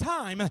 For some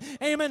time.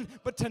 Amen.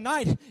 But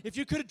tonight, if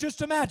you could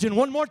just imagine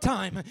one more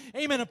time.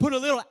 Amen. And put a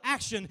little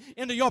action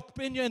into your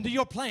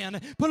plan.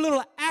 Put a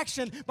little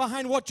action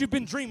behind what you've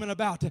been dreaming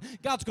about.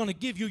 God's going to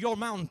give you your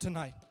mountain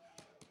tonight.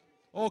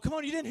 Oh, come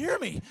on, you didn't hear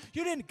me.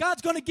 You didn't.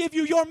 God's going to give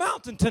you your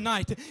mountain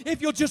tonight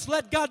if you'll just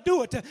let God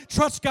do it.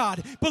 Trust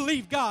God.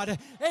 Believe God.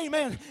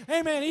 Amen.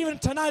 Amen. Even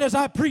tonight as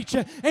I preach,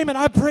 amen,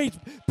 I prayed,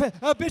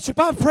 Bishop,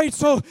 I prayed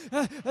so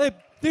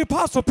the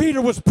Apostle Peter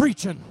was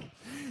preaching.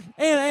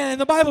 And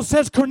the Bible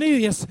says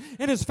Cornelius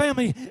and his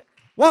family,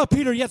 while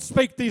Peter yet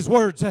spake these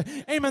words,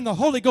 amen, the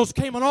Holy Ghost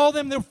came on all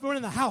them that were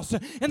in the house,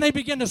 and they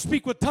began to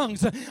speak with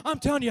tongues. I'm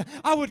telling you,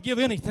 I would give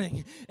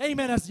anything.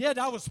 Amen. As yet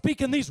I was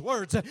speaking these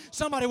words,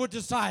 somebody would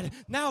decide,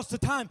 now's the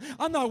time.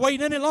 I'm not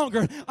waiting any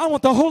longer. I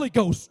want the Holy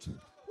Ghost.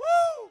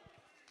 Woo!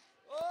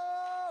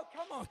 Oh,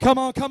 come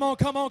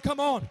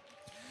on.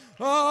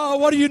 Oh,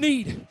 what do you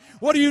need?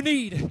 What do you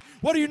need?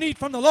 What do you need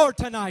from the Lord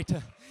tonight?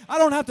 I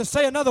don't have to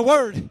say another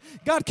word.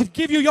 God could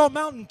give you your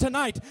mountain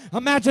tonight.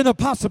 Imagine the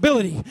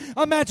possibility.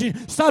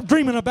 Imagine. Stop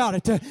dreaming about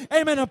it.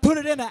 Amen. And put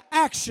it into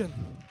action.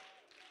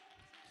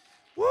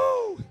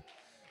 Woo.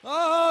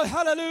 Oh,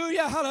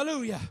 hallelujah,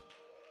 hallelujah.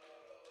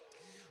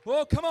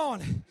 Oh, come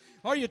on.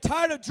 Are you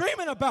tired of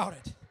dreaming about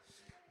it?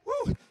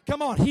 Woo.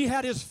 Come on. He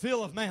had his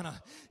fill of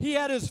manna. He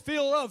had his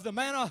fill of the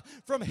manna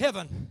from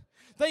heaven.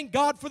 Thank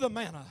God for the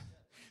manna.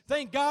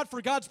 Thank God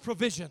for God's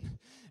provision.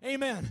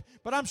 Amen.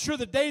 But I'm sure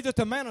the day that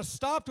the manna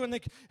stopped,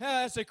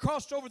 as they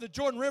crossed over the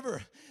Jordan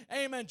River,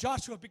 amen,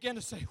 Joshua began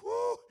to say,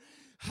 whoo,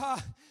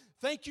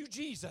 thank you,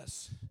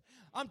 Jesus.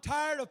 I'm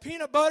tired of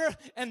peanut butter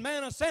and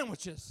manna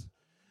sandwiches.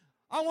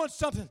 I want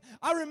something.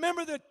 I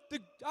remember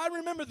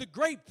the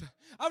grape.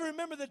 I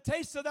remember the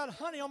taste of that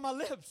honey on my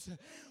lips.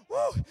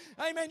 Woo,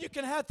 amen. You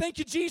can have, thank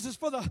you, Jesus,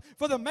 for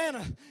the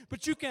manna,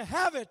 but you can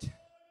have it.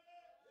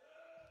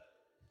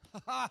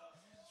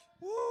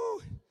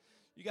 Woo.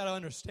 You got to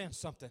understand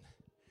something.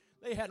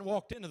 They hadn't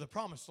walked into the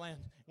promised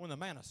land when the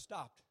manna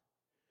stopped.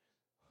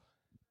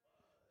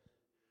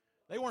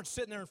 They weren't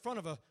sitting there in front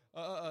of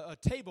a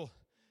table,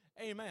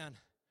 amen,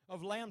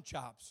 of lamb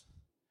chops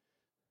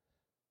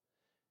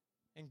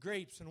and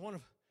grapes and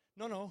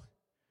no.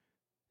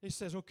 He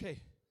says, okay,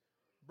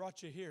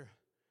 brought you here,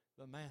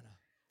 the manna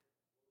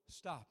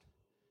stopped.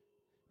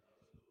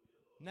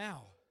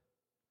 Now,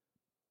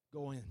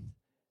 go in,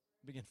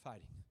 begin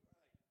fighting.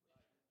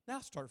 Now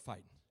start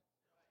fighting.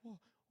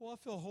 Well, I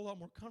feel a whole lot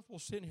more comfortable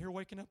sitting here,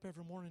 waking up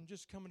every morning,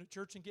 just coming to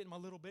church and getting my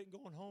little bit and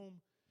going home.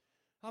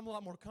 I'm a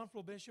lot more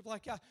comfortable, Bishop.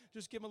 Like, I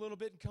just give them a little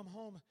bit and come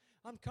home.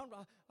 I'm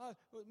comfortable.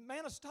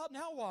 Manna, stop.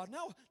 Now what?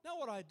 Now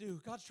what do I do?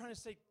 God's trying to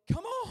say,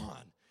 come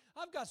on.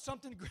 I've got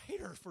something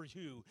greater for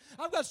you.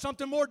 I've got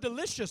something more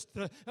delicious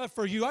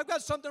for you. I've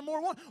got something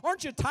more.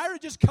 Aren't you tired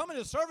of just coming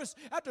to service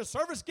after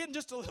service, getting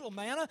just a little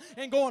manna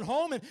and going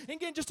home and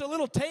getting just a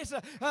little taste?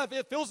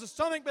 It fills the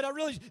stomach, but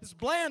it's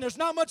bland. There's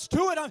not much to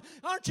it.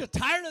 Aren't you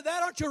tired of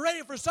that? Aren't you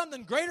ready for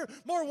something greater,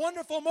 more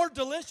wonderful, more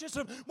delicious,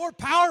 and more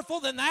powerful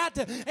than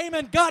that?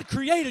 Amen. God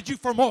created you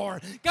for more.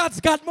 God's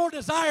got more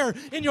desire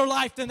in your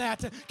life than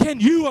that.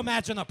 Can you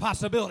imagine the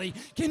possibility?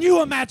 Can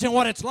you imagine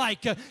what it's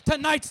like?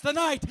 Tonight's the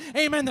night.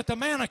 Amen. That the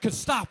manna could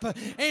stop.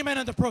 Amen.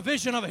 And the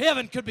provision of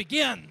heaven could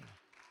begin.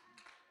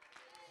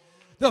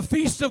 the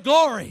feast of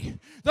glory,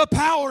 the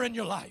power in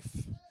your life.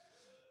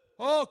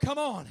 Oh, come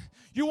on.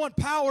 You want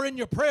power in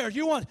your prayer.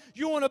 You want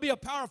to be a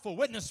powerful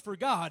witness for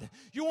God.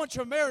 You want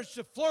your marriage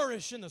to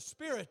flourish in the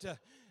Spirit.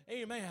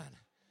 Amen.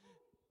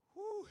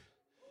 Whew.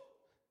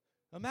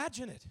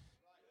 Imagine it.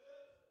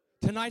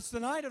 Tonight's the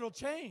night it'll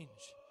change.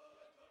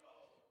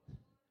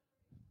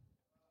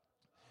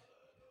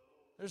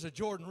 There's a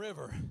Jordan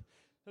River.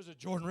 There's a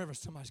Jordan River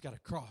somebody's got to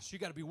cross. You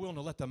got to be willing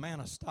to let the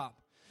manna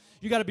stop.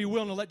 You got to be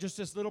willing to let just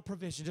this little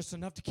provision, just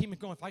enough to keep me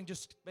going. If I can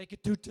just make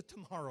it to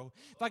tomorrow.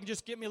 If I can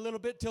just get me a little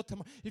bit till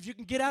tomorrow. If you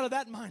can get out of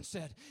that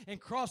mindset and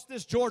cross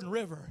this Jordan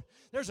River,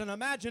 there's an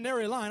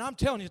imaginary line. I'm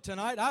telling you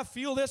tonight, I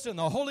feel this in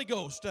the Holy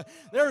Ghost.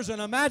 There's an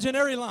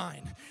imaginary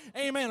line,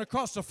 amen,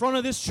 across the front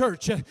of this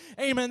church.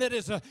 Amen, that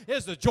is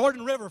the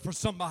Jordan River for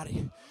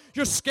somebody.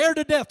 You're scared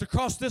to death to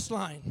cross this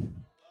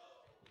line.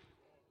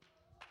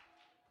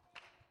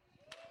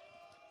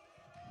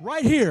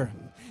 Right here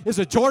is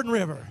a Jordan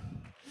River.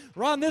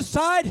 Right on this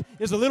side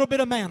is a little bit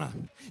of manna.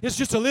 It's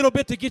just a little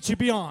bit to get you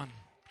beyond.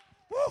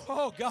 Woo,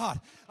 oh, God.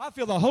 I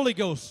feel the Holy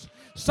Ghost.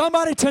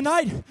 Somebody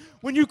tonight,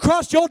 when you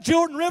cross your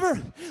Jordan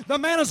River, the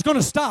manna's going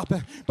to stop.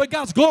 But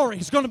God's glory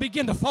is going to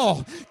begin to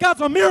fall. God's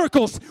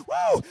miracles.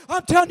 Woo,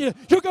 I'm telling you,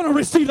 you're going to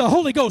receive the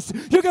Holy Ghost.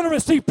 You're going to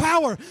receive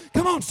power.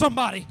 Come on,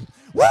 somebody.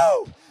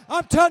 Woo!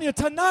 I'm telling you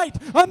tonight,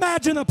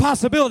 imagine the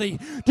possibility.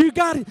 You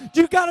got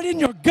it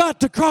in your gut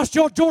to cross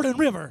your Jordan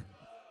River.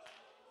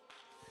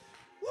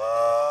 Woo!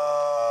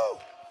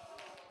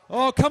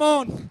 Oh, come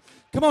on.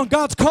 Come on,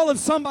 God's calling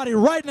somebody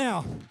right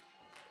now.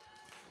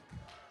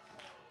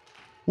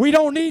 We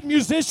don't need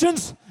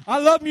musicians. I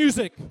love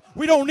music.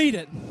 We don't need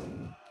it.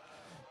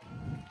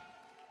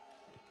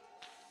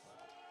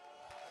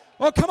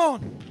 Oh, come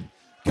on.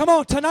 Come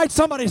on, tonight's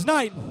somebody's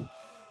night.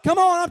 Come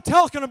on, I'm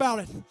talking about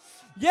it.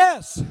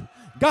 Yes,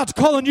 God's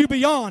calling you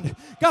beyond.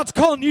 God's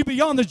calling you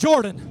beyond the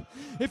Jordan.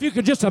 If you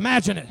can just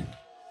imagine it.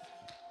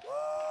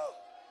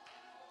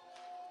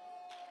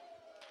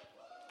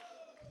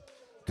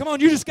 Come on,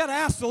 you just got to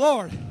ask the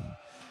Lord.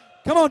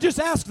 Come on, just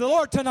ask the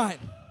Lord tonight.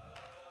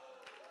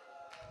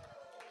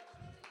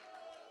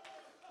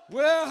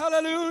 Well,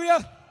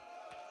 hallelujah.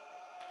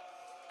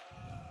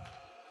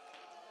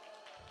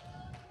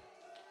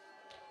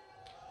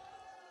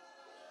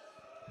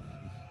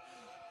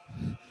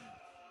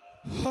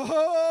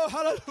 Oh,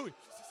 hallelujah.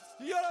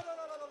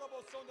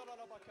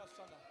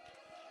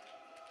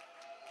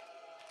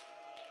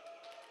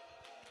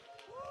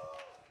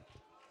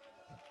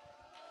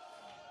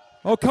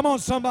 Oh, come on,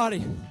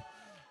 somebody.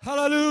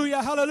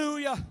 Hallelujah,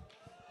 hallelujah.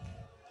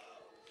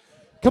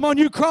 Come on,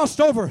 you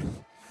crossed over.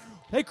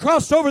 They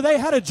crossed over. They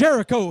had a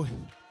Jericho.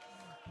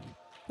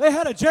 They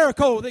had a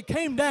Jericho that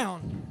came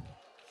down.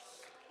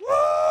 Woo!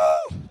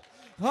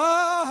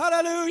 Oh,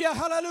 hallelujah,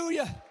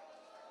 hallelujah.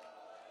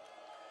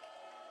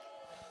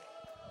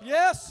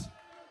 Yes.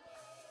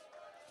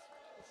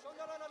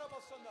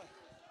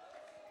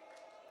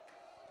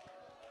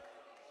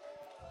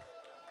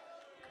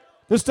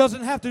 This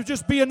doesn't have to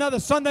just be another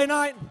Sunday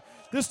night.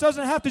 This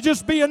doesn't have to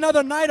just be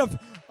another night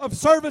of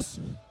service.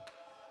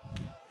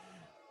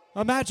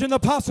 Imagine the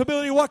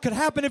possibility of what could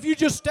happen if you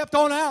just stepped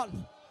on out.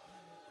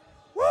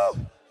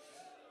 Woo!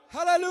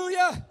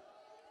 Hallelujah.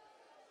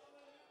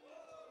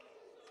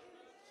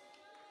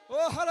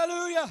 Oh,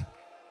 hallelujah.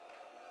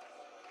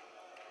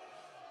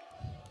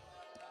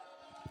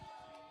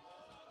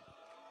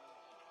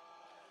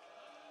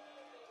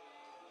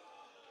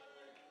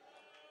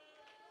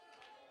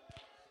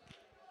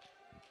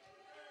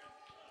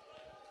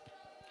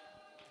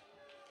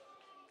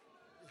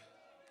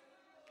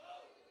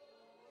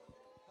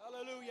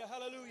 Hallelujah,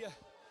 hallelujah,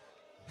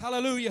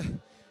 hallelujah,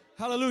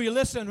 hallelujah.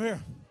 Listen here,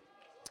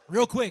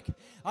 real quick.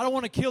 I don't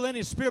want to kill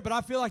any spirit, but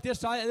I feel like there's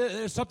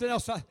something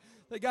else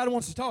that God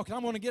wants to talk, and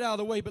I'm going to get out of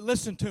the way, but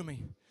listen to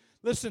me.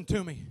 Listen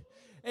to me.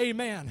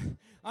 Amen.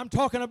 I'm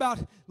talking about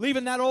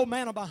leaving that old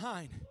manna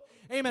behind.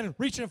 Amen.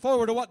 Reaching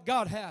forward to what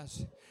God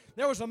has.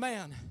 There was a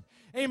man.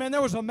 Amen.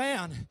 There was a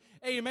man.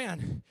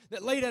 Amen.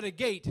 That laid at a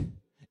gate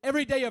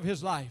every day of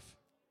his life.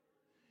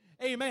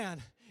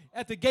 Amen.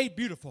 At the gate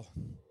beautiful.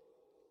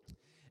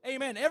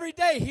 Amen. Every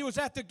day he was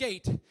at the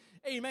gate.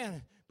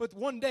 Amen. But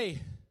one day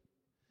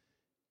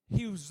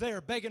he was there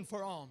begging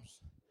for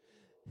alms.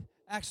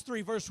 Acts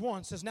 3 verse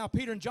 1 says, Now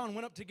Peter and John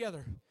went up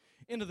together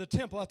into the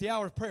temple at the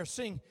hour of prayer,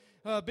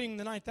 being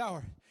the 9th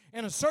hour.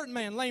 And a certain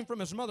man lame from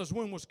his mother's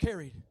womb was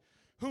carried,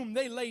 whom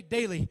they laid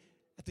daily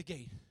at the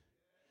gate.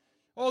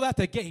 Oh, at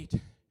the gate.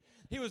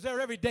 He was there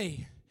every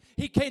day.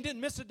 He came,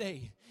 didn't miss a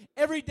day.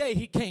 Every day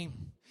he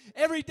came.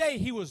 Every day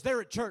he was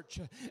there at church.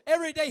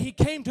 Every day he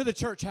came to the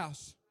church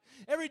house.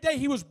 Every day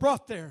he was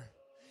brought there.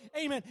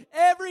 Amen.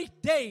 Every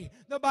day,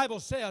 the Bible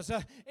says,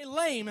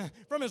 lame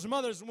from his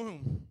mother's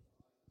womb,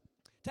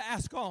 to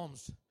ask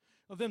alms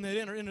of them that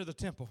enter into the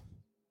temple.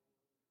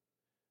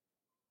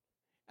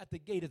 At the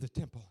gate of the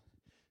temple.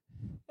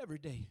 Every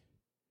day.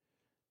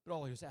 But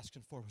all he was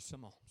asking for was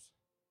some alms.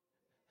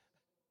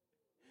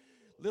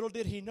 Little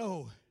did he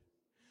know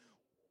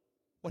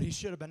what he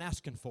should have been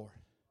asking for.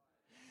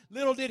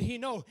 Little did he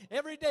know,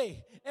 every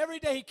day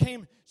he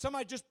came,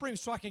 somebody just bring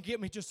so I can get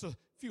me just a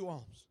few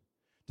alms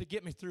to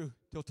get me through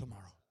till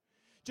tomorrow.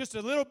 Just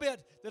a little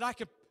bit that I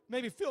could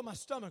maybe fill my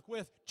stomach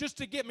with just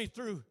to get me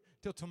through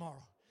till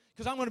tomorrow.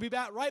 Because I'm going to be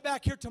right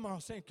back here tomorrow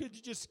saying, could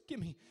you just give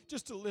me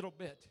just a little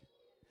bit?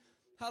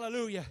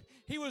 Hallelujah.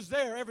 He was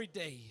there every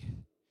day.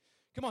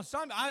 Come on,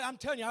 I'm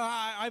telling you,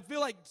 I feel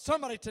like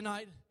somebody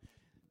tonight,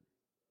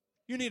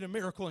 you need a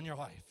miracle in your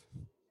life.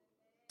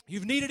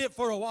 You've needed it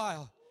for a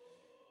while,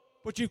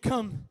 but you've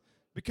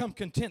become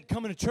content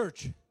coming to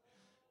church,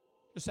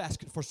 just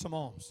asking for some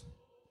alms.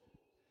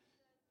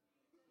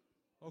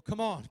 Oh, come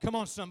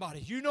on,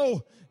 somebody. You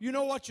know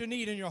what you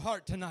need in your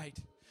heart tonight.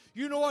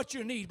 You know what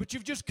you need, but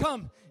you've just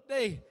come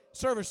day,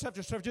 service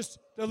after service, just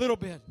a little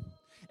bit.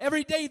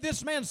 Every day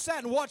this man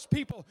sat and watched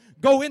people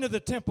go into the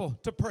temple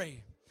to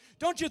pray.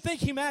 Don't you think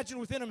he imagined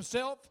within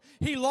himself,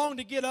 he longed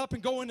to get up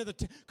and go into the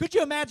temple? Could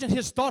you imagine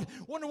his thought?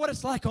 Wonder what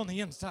it's like on the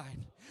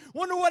inside.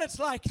 Wonder what it's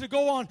like to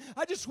go on.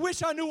 I just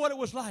wish I knew what it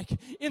was like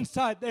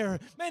inside there.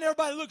 Man,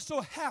 everybody looks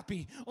so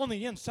happy on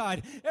the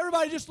inside.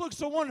 Everybody just looks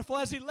so wonderful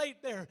as he laid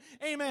there.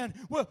 Amen.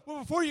 Well,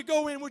 before you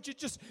go in,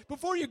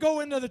 before you go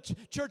into the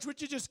church,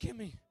 would you just give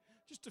me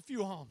just a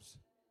few alms?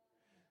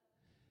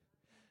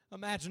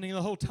 Imagining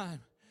the whole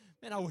time,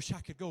 man, I wish I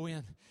could go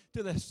in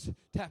to this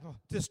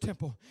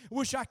temple. I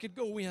wish I could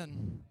go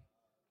in.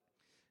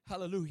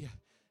 Hallelujah.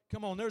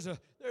 Come on, there's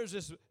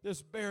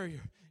this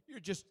barrier. You're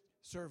just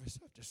service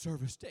after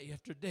service, day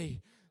after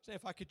day. Say,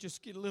 if I could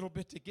just get a little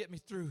bit to get me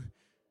through.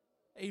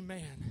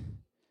 Amen.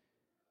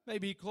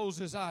 Maybe he closed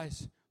his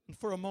eyes and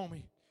for a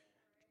moment,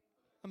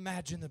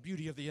 imagine the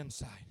beauty of the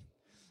inside.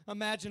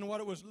 Imagine what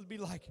it would be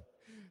like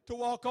to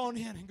walk on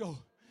in and go,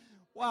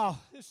 wow,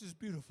 this is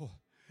beautiful.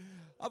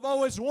 I've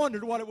always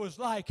wondered what it was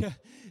like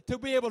to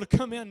be able to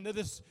come into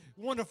this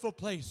wonderful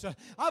place.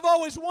 I've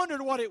always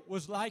wondered what it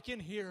was like in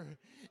here.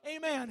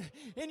 Amen.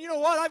 And you know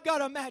what? I've got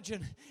to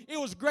imagine it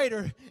was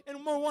greater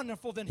and more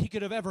wonderful than he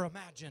could have ever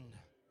imagined.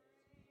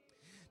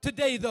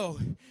 Today, though,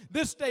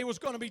 this day was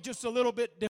going to be just a little bit different.